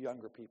for you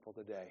younger people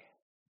today.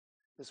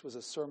 This was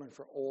a sermon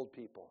for old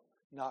people,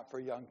 not for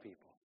young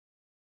people.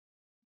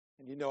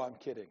 And you know I'm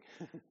kidding.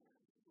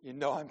 You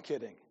know I'm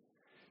kidding.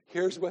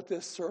 Here's what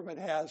this sermon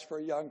has for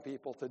young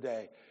people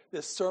today.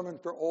 This sermon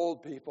for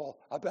old people,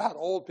 about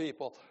old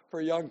people, for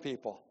young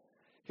people.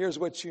 Here's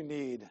what you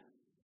need.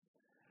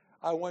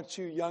 I want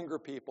you younger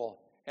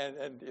people,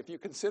 and if you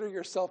consider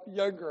yourself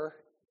younger,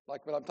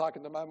 like when I'm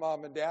talking to my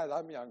mom and dad,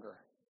 I'm younger,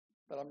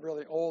 but I'm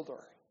really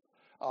older.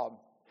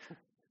 I'll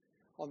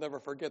never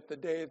forget the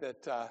day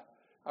that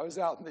I was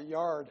out in the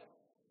yard,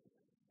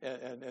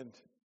 and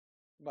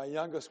my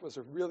youngest was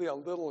really a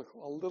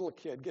little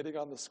kid getting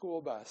on the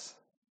school bus.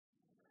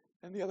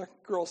 And the other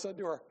girl said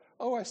to her,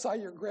 "Oh, I saw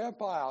your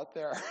grandpa out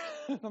there."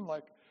 And I'm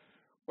like,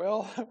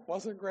 "Well, it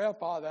wasn't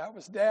grandpa, that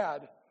was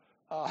dad."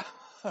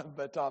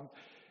 But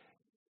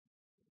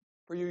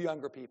for you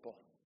younger people,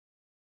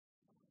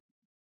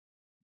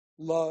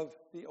 love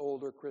the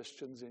older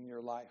Christians in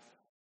your life.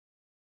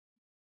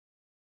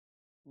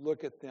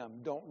 Look at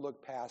them. Don't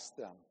look past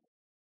them.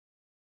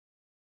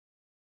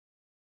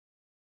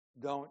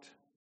 Don't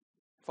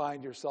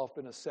find yourself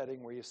in a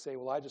setting where you say,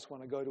 well, I just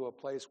want to go to a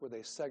place where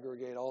they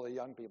segregate all the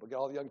young people, get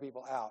all the young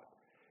people out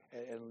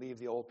and leave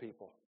the old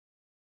people.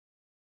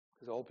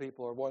 Because old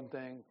people are one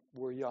thing,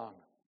 we're young.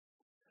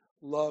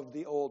 Love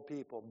the old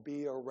people.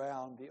 Be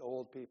around the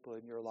old people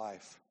in your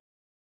life,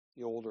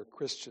 the older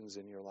Christians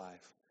in your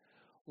life.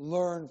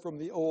 Learn from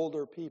the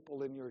older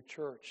people in your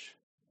church.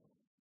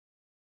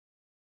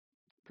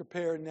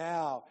 Prepare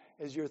now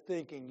as you're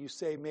thinking. You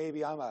say,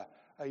 maybe I'm a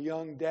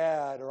young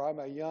dad, or I'm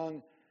a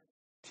young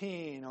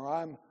teen, or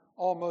I'm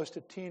almost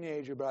a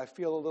teenager, but I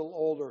feel a little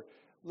older.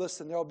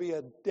 Listen, there'll be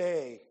a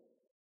day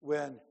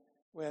when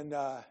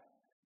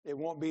it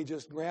won't be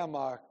just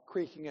grandma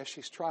creaking as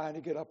she's trying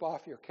to get up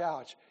off your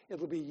couch.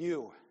 It'll be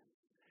you.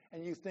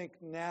 And you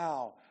think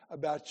now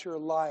about your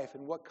life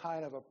and what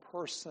kind of a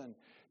person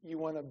you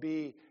want to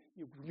be,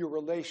 your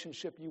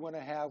relationship you want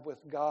to have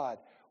with God,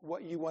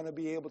 what you want to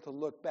be able to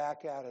look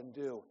back at and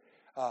do.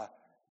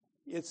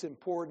 It's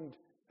important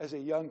as a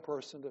young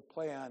person to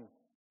plan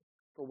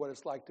for what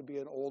it's like to be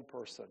an old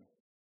person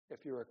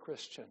if you're a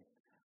Christian.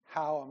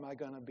 How am I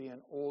going to be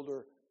an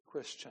older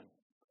Christian?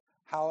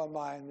 How am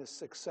I in this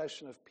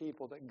succession of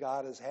people that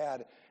God has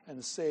had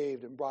and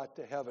saved and brought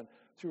to heaven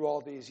through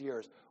all these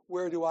years?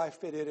 Where do I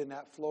fit in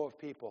that flow of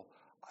people?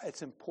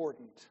 It's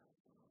important.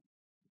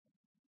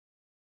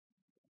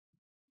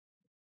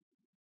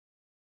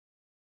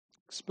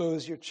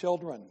 Expose your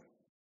children.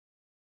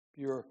 If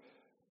you're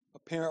a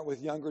parent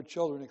with younger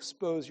children,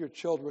 expose your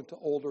children to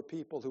older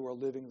people who are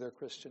living their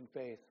Christian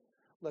faith.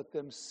 Let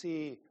them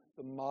see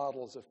the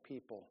models of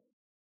people.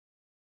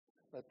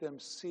 Let them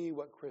see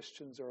what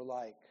Christians are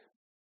like.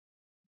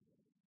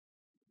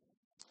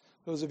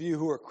 Those of you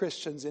who are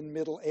Christians in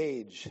middle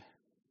age,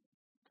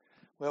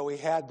 well, we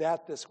had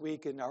that this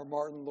week in our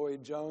Martin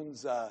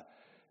Lloyd-Jones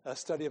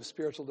study of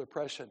spiritual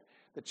depression.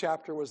 The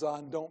chapter was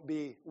on don't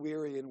be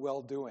weary in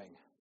well-doing.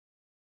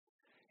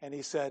 And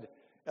he said,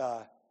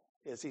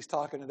 as he's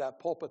talking to that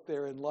pulpit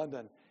there in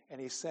London, and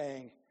he's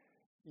saying,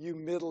 you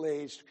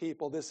middle-aged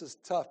people, this is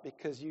tough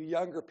because you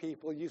younger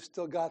people, you've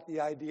still got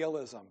the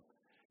idealism.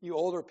 You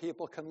older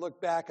people can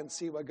look back and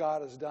see what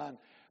God has done.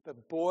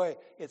 But boy,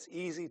 it's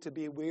easy to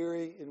be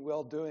weary in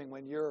well-doing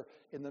when you're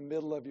in the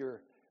middle of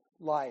your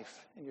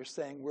life and you're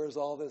saying, where's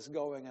all this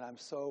going? And I'm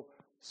so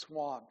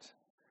swamped.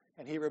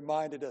 And he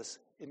reminded us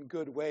in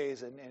good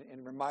ways and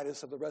reminded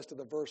us of the rest of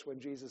the verse when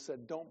Jesus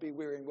said, don't be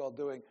weary in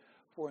well-doing,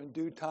 for in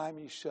due time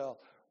you shall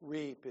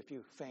reap if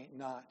you faint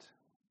not.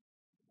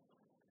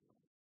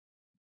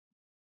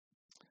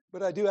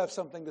 But I do have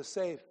something to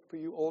say for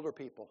you older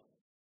people,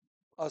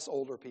 us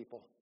older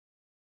people.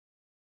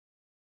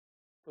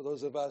 For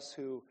those of us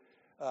who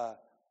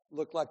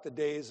look like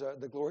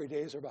the glory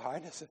days are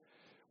behind us.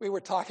 We were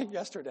talking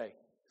yesterday,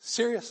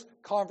 serious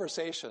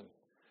conversation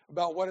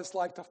about what it's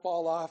like to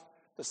fall off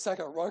the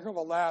second rung of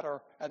a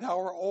ladder and how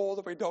we're old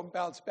and we don't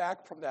bounce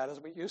back from that as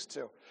we used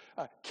to.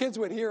 Kids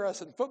would hear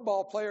us and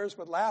football players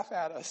would laugh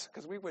at us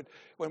because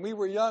when we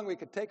were young, we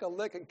could take a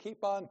lick and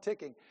keep on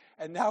ticking.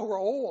 And now we're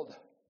old.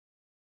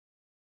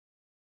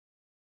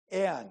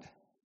 And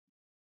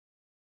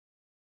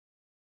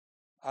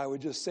I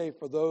would just say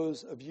for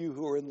those of you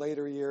who are in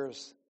later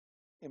years,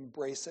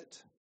 embrace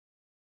it.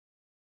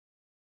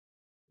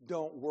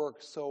 Don't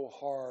work so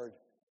hard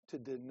to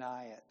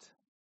deny it.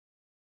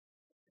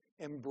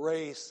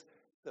 Embrace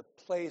the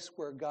place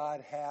where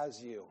God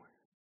has you.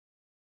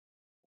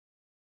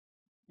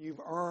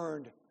 You've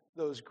earned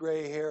those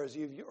gray hairs.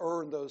 You've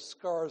earned those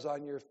scars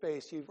on your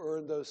face. You've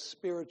earned those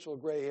spiritual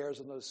gray hairs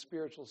and those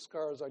spiritual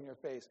scars on your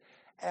face.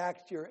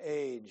 Act your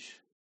age.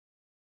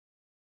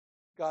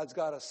 God's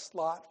got a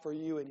slot for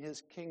you in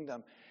his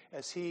kingdom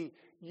as he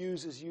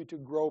uses you to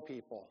grow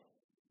people.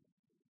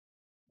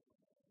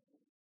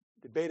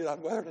 Debated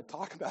on whether to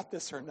talk about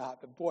this or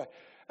not, but boy,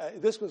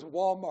 this was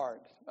Walmart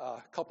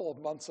a couple of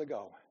months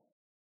ago.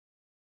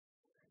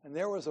 And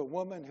there was a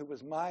woman who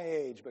was my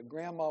age, but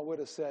Grandma would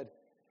have said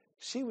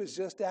she was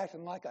just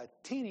acting like a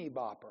teeny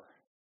bopper.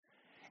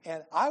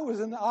 And I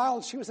was in the aisle,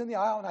 and she was in the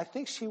aisle, and I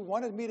think she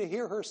wanted me to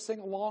hear her sing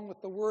along with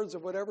the words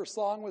of whatever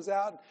song was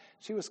out.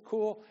 She was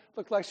cool.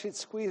 Looked like she'd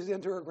squeezed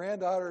into her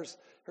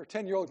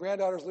 10-year-old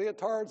granddaughter's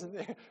leotards, and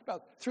they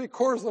about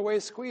 3/4 of the way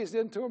squeezed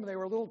into them, and they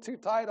were a little too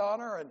tight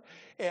on her.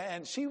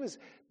 And she was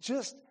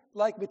just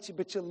like,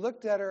 but you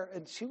looked at her,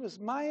 and she was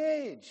my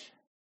age.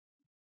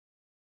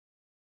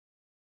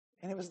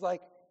 And it was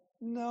like,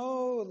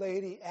 no,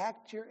 lady,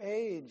 act your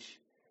age.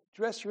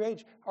 Dress your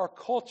age. Our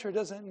culture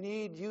doesn't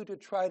need you to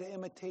try to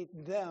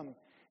imitate them.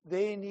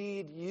 They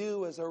need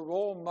you as a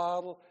role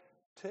model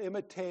to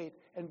imitate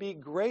and be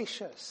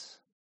gracious.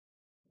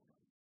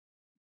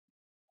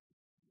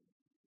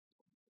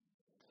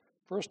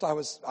 First, I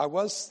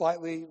was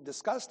slightly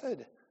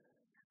disgusted.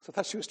 So I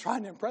thought she was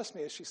trying to impress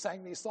me as she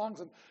sang these songs,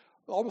 and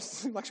it almost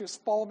seemed like she was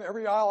following me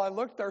every aisle I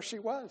looked. There she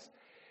was.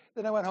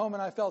 Then I went home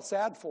and I felt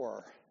sad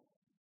for her,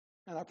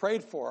 and I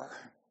prayed for her.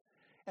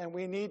 And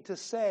we need to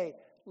say,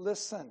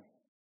 listen,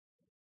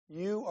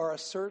 you are a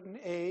certain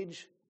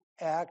age,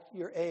 act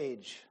your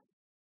age.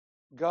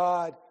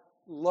 God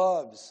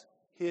loves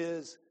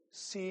his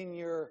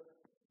senior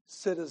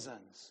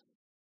citizens.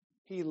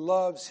 He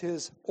loves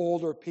his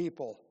older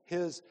people,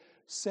 his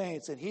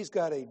saints, and he's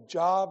got a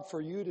job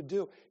for you to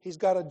do. He's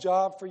got a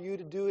job for you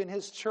to do in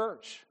his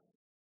church.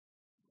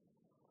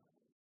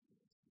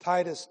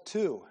 Titus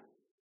 2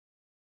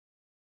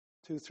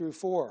 through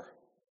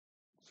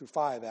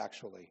 5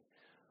 actually.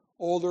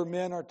 Older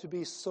men are to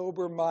be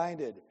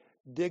sober-minded,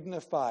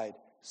 dignified,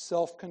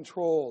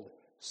 self-controlled,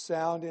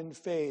 sound in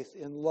faith,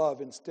 in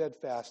love, and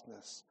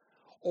steadfastness.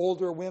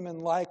 Older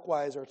women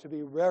likewise are to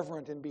be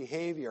reverent in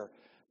behavior,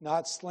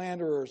 not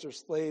slanderers or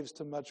slaves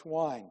to much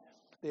wine.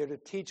 They are to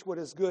teach what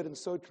is good and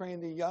so train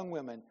the young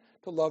women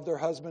to love their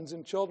husbands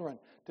and children,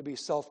 to be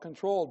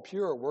self-controlled,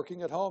 pure,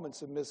 working at home and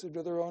submissive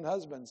to their own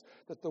husbands,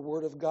 that the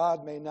word of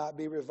God may not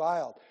be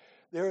reviled.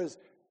 There is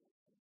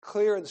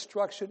clear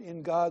instruction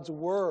in God's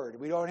word.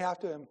 We don't have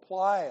to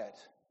imply it.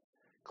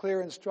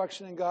 Clear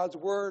instruction in God's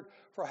word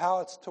for how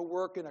it's to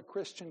work in a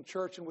Christian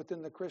church and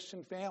within the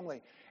Christian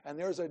family. And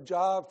there's a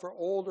job for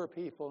older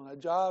people and a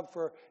job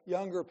for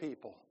younger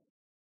people.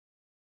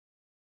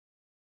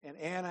 And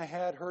Anna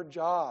had her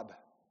job,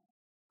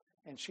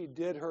 and she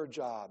did her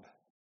job.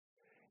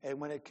 And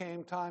when it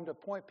came time to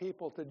point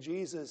people to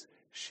Jesus,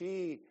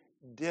 she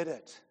did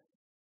it.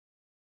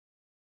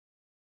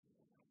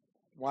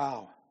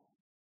 Wow.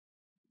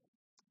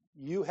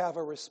 You have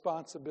a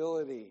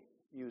responsibility,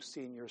 you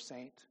senior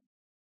saint.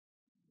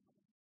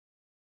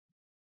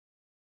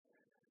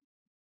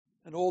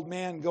 An old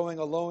man going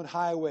a lone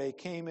highway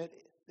came at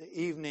the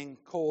evening,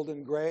 cold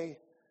and gray,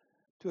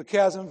 to a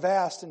chasm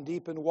vast and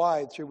deep and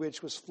wide, through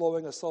which was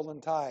flowing a sullen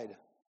tide.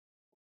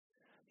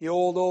 The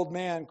old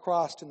man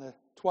crossed in the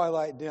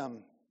twilight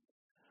dim.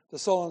 The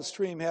sullen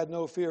stream had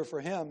no fear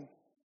for him,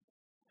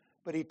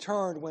 but he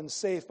turned when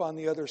safe on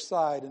the other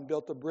side and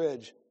built a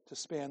bridge to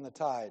span the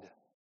tide.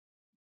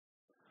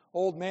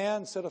 Old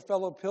man, said a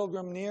fellow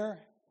pilgrim near,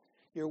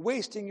 you're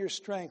wasting your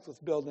strength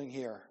with building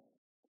here.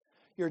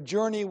 Your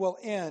journey will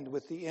end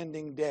with the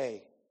ending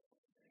day.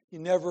 You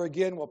never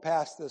again will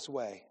pass this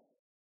way.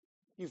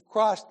 You've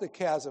crossed the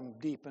chasm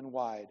deep and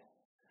wide.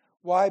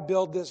 Why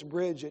build this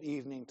bridge at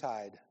evening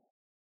tide?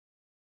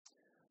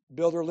 The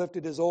builder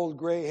lifted his old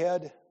gray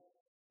head.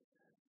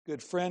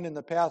 Good friend, in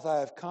the path I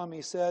have come,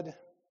 he said,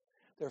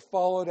 there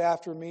followed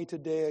after me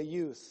today a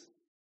youth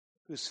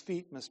whose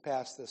feet must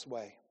pass this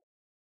way.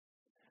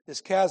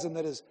 This chasm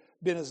that has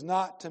been as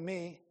naught to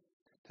me,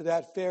 to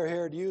that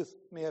fair-haired youth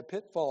may a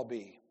pitfall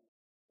be.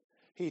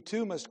 He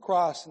too must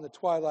cross in the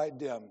twilight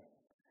dim.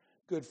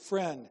 Good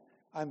friend,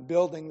 I'm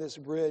building this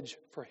bridge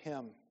for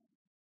him.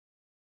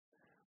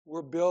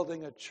 We're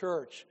building a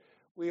church.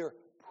 We are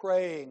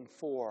praying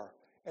for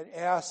and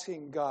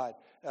asking God.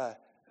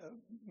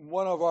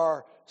 One of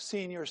our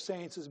senior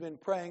saints has been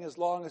praying as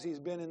long as he's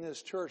been in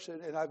this church,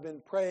 and I've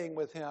been praying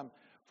with him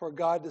for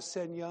God to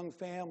send young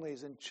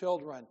families and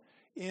children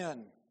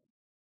in.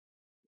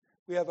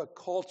 We have a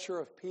culture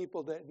of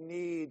people that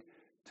need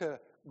to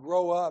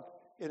grow up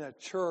in a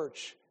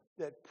church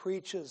that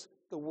preaches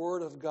the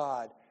Word of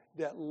God,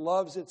 that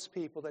loves its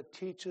people, that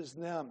teaches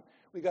them.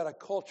 We got a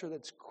culture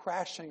that's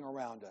crashing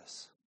around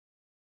us.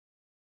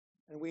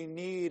 And we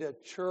need a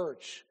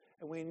church,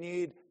 and we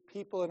need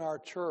people in our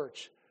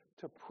church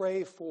to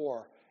pray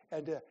for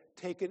and to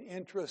take an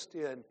interest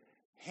in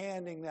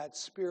handing that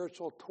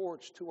spiritual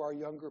torch to our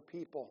younger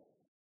people.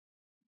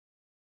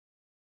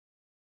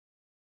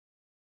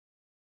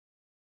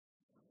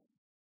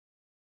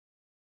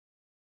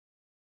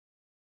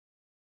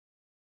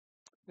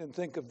 And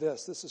think of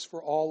this. This is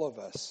for all of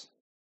us.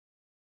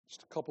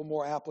 Just a couple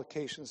more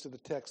applications to the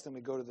text, then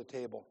we go to the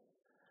table.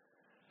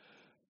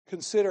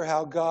 Consider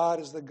how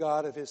God is the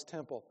God of His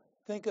temple.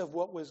 Think of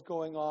what was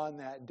going on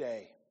that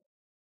day.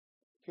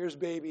 Here's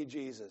baby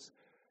Jesus.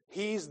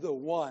 He's the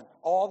one.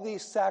 All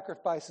these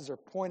sacrifices are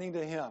pointing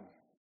to Him.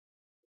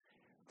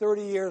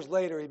 30 years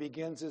later, He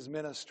begins His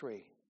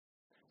ministry.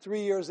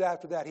 3 years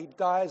after that, He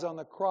dies on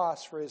the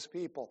cross for His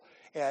people.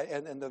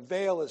 And the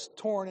veil is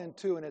torn in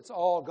two, and it's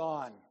all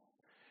gone.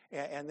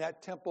 And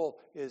that temple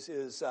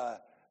is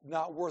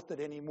not worth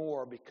it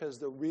anymore because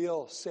the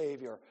real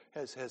Savior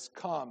has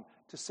come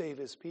to save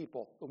His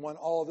people, the one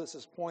all of this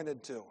is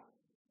pointed to.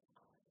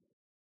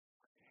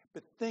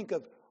 But think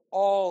of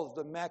all of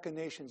the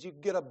machinations. You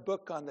get a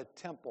book on the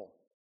temple,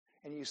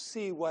 and you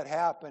see what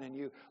happened, and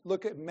you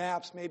look at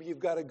maps. Maybe you've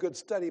got a good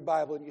study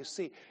Bible, and you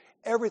see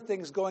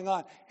everything's going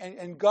on.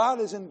 And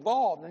God is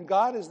involved, and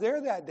God is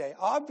there that day,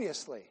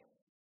 obviously.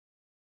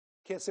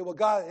 Can't say, well,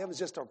 God, it was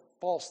just a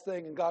false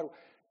thing, and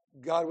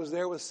God was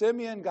there with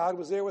Simeon, God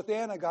was there with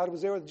Anna, God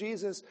was there with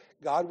Jesus,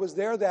 God was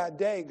there that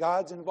day,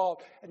 God's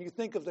involved. And you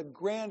think of the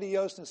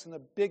grandioseness and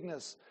the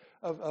bigness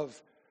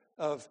of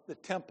the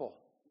temple.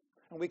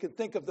 And we can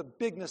think of the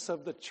bigness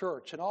of the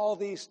church and all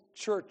these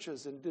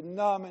churches and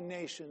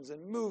denominations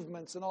and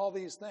movements and all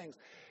these things.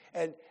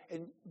 And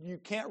you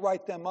can't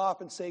write them off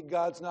and say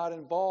God's not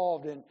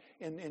involved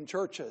in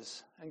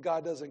churches and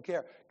God doesn't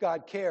care.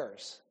 God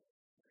cares.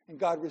 And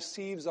God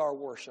receives our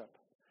worship.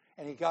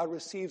 And God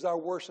receives our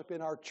worship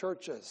in our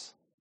churches.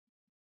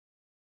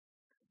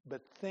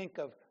 But think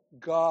of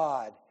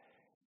God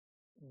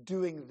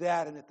doing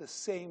that and at the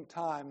same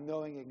time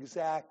knowing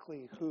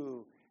exactly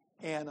who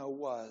Anna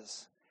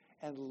was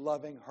and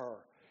loving her.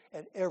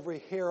 And every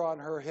hair on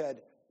her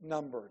head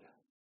numbered.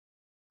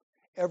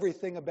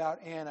 Everything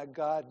about Anna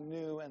God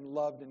knew and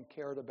loved and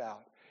cared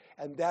about.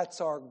 And that's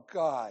our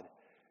God,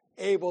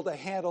 able to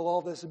handle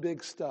all this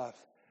big stuff.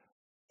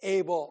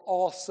 Able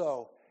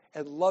also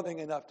and loving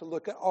enough to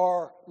look at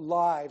our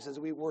lives as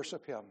we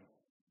worship Him.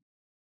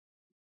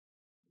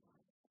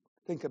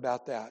 Think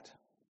about that.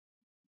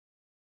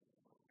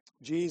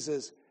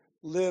 Jesus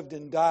lived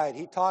and died.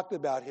 He talked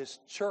about His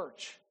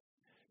church.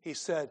 He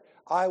said,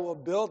 I will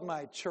build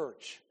my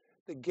church.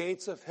 The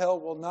gates of hell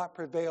will not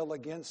prevail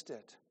against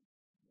it.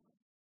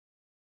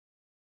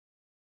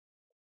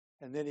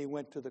 And then He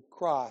went to the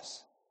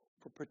cross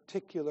for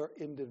particular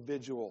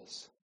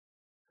individuals.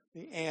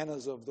 The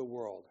Annas of the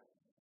world.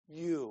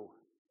 You.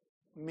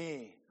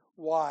 Me.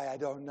 Why? I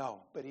don't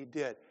know. But He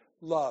did.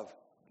 Love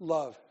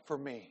for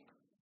me.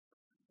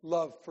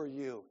 Love for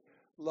you.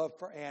 Love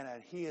for Anna.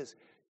 And He is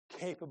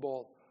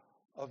capable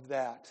of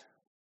that.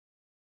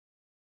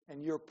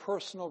 And your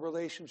personal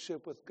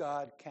relationship with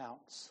God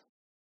counts.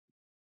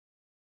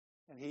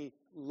 And He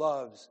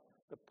loves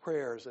the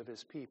prayers of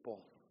His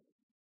people.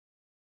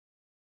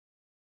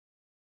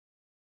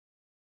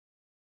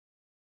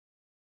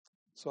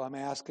 So I'm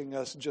asking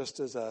us just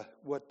as a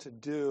what to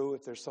do,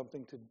 if there's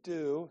something to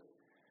do,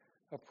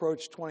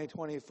 approach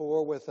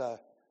 2024 with a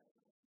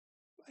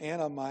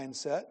Anna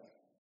mindset.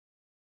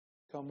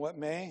 Come what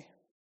may,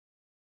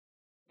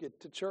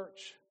 get to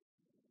church.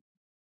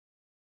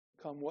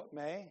 Come what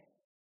may,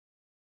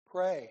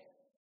 pray.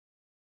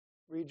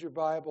 Read your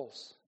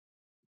Bibles.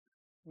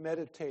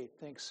 Meditate.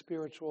 Think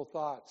spiritual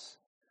thoughts.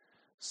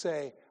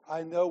 Say,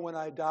 I know when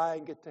I die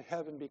and get to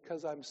heaven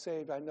because I'm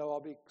saved, I know I'll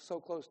be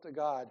so close to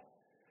God.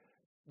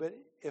 But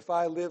if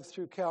I live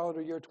through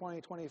calendar year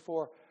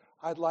 2024,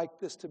 I'd like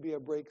this to be a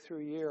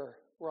breakthrough year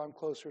where I'm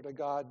closer to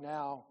God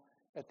now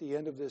at the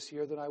end of this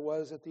year than I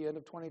was at the end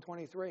of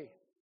 2023.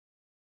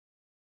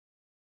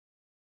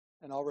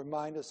 And I'll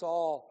remind us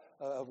all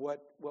of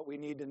what we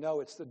need to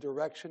know. It's the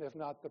direction, if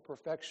not the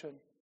perfection.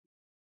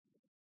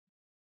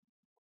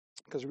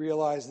 Because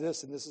realize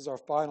this, and this is our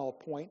final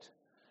point,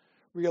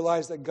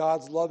 realize that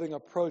God's loving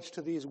approach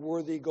to these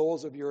worthy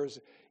goals of yours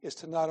is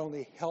to not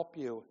only help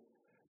you,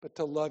 but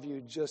to love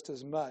you just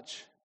as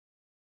much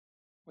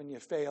when you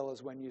fail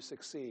as when you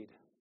succeed.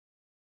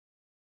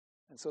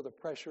 And so the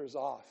pressure is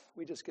off.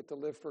 We just get to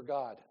live for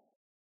God.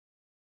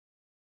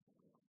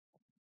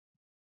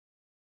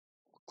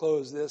 We'll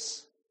close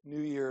this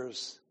New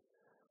Year's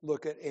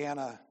look at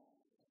Anna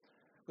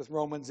with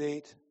Romans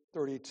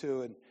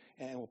 8:32,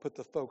 and we'll put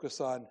the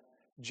focus on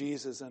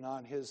Jesus and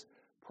on his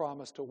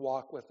promise to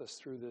walk with us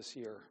through this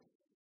year.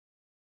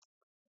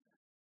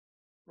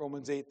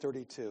 Romans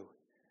 8:32.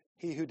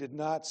 He who did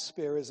not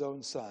spare his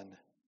own son,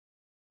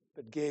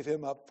 but gave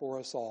him up for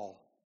us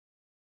all,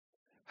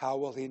 how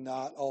will he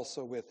not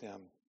also with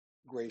him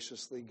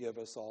graciously give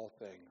us all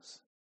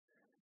things?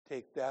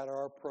 Take that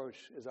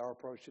as our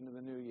approach into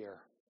the new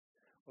year.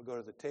 We'll go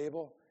to the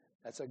table.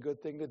 That's a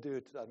good thing to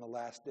do on the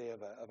last day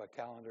of a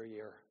calendar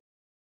year.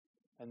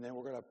 And then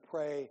we're going to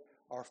pray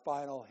our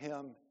final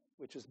hymn,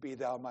 which is Be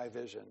Thou My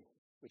Vision,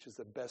 which is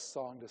the best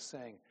song to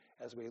sing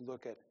as we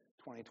look at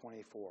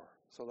 2024.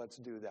 So let's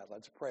do that.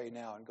 Let's pray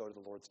now and go to the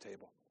Lord's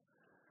table.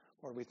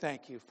 Lord, we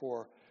thank you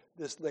for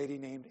this lady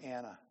named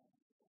Anna.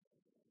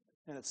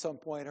 And at some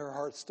point her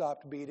heart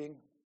stopped beating,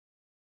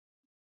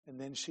 and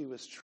then she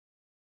was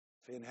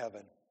in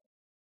heaven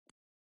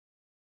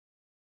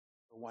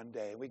for one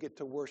day. And we get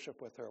to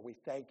worship with her. We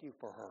thank you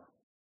for her.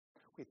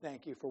 We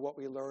thank you for what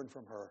we learned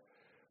from her.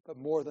 But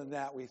more than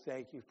that, we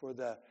thank you for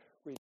the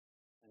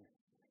redemption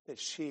that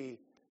she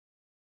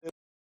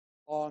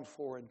longed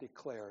for and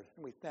declared.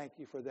 And we thank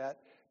you for that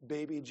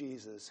baby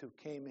Jesus who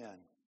came in.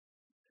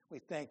 We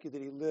thank you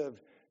that he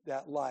lived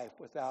that life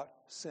without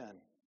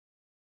sin.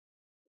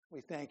 We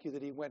thank you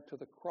that he went to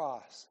the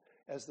cross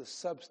as the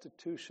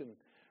substitutionary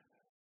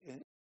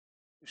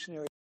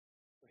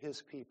for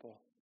his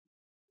people.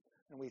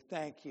 And we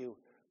thank you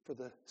for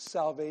the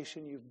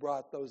salvation you've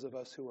brought those of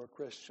us who are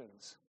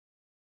Christians.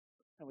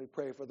 And we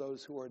pray for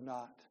those who are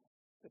not,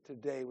 that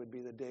today would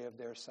be the day of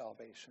their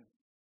salvation.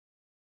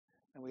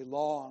 And we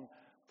long,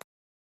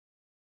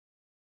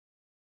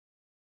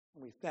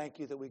 and we thank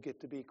you that we get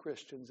to be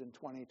Christians in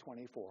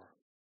 2024.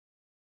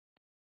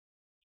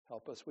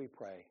 Help us, we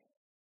pray,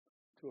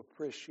 to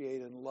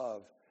appreciate and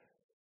love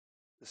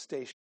the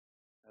station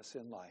us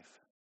in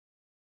life.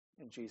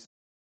 In Jesus'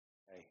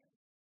 name,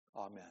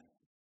 amen.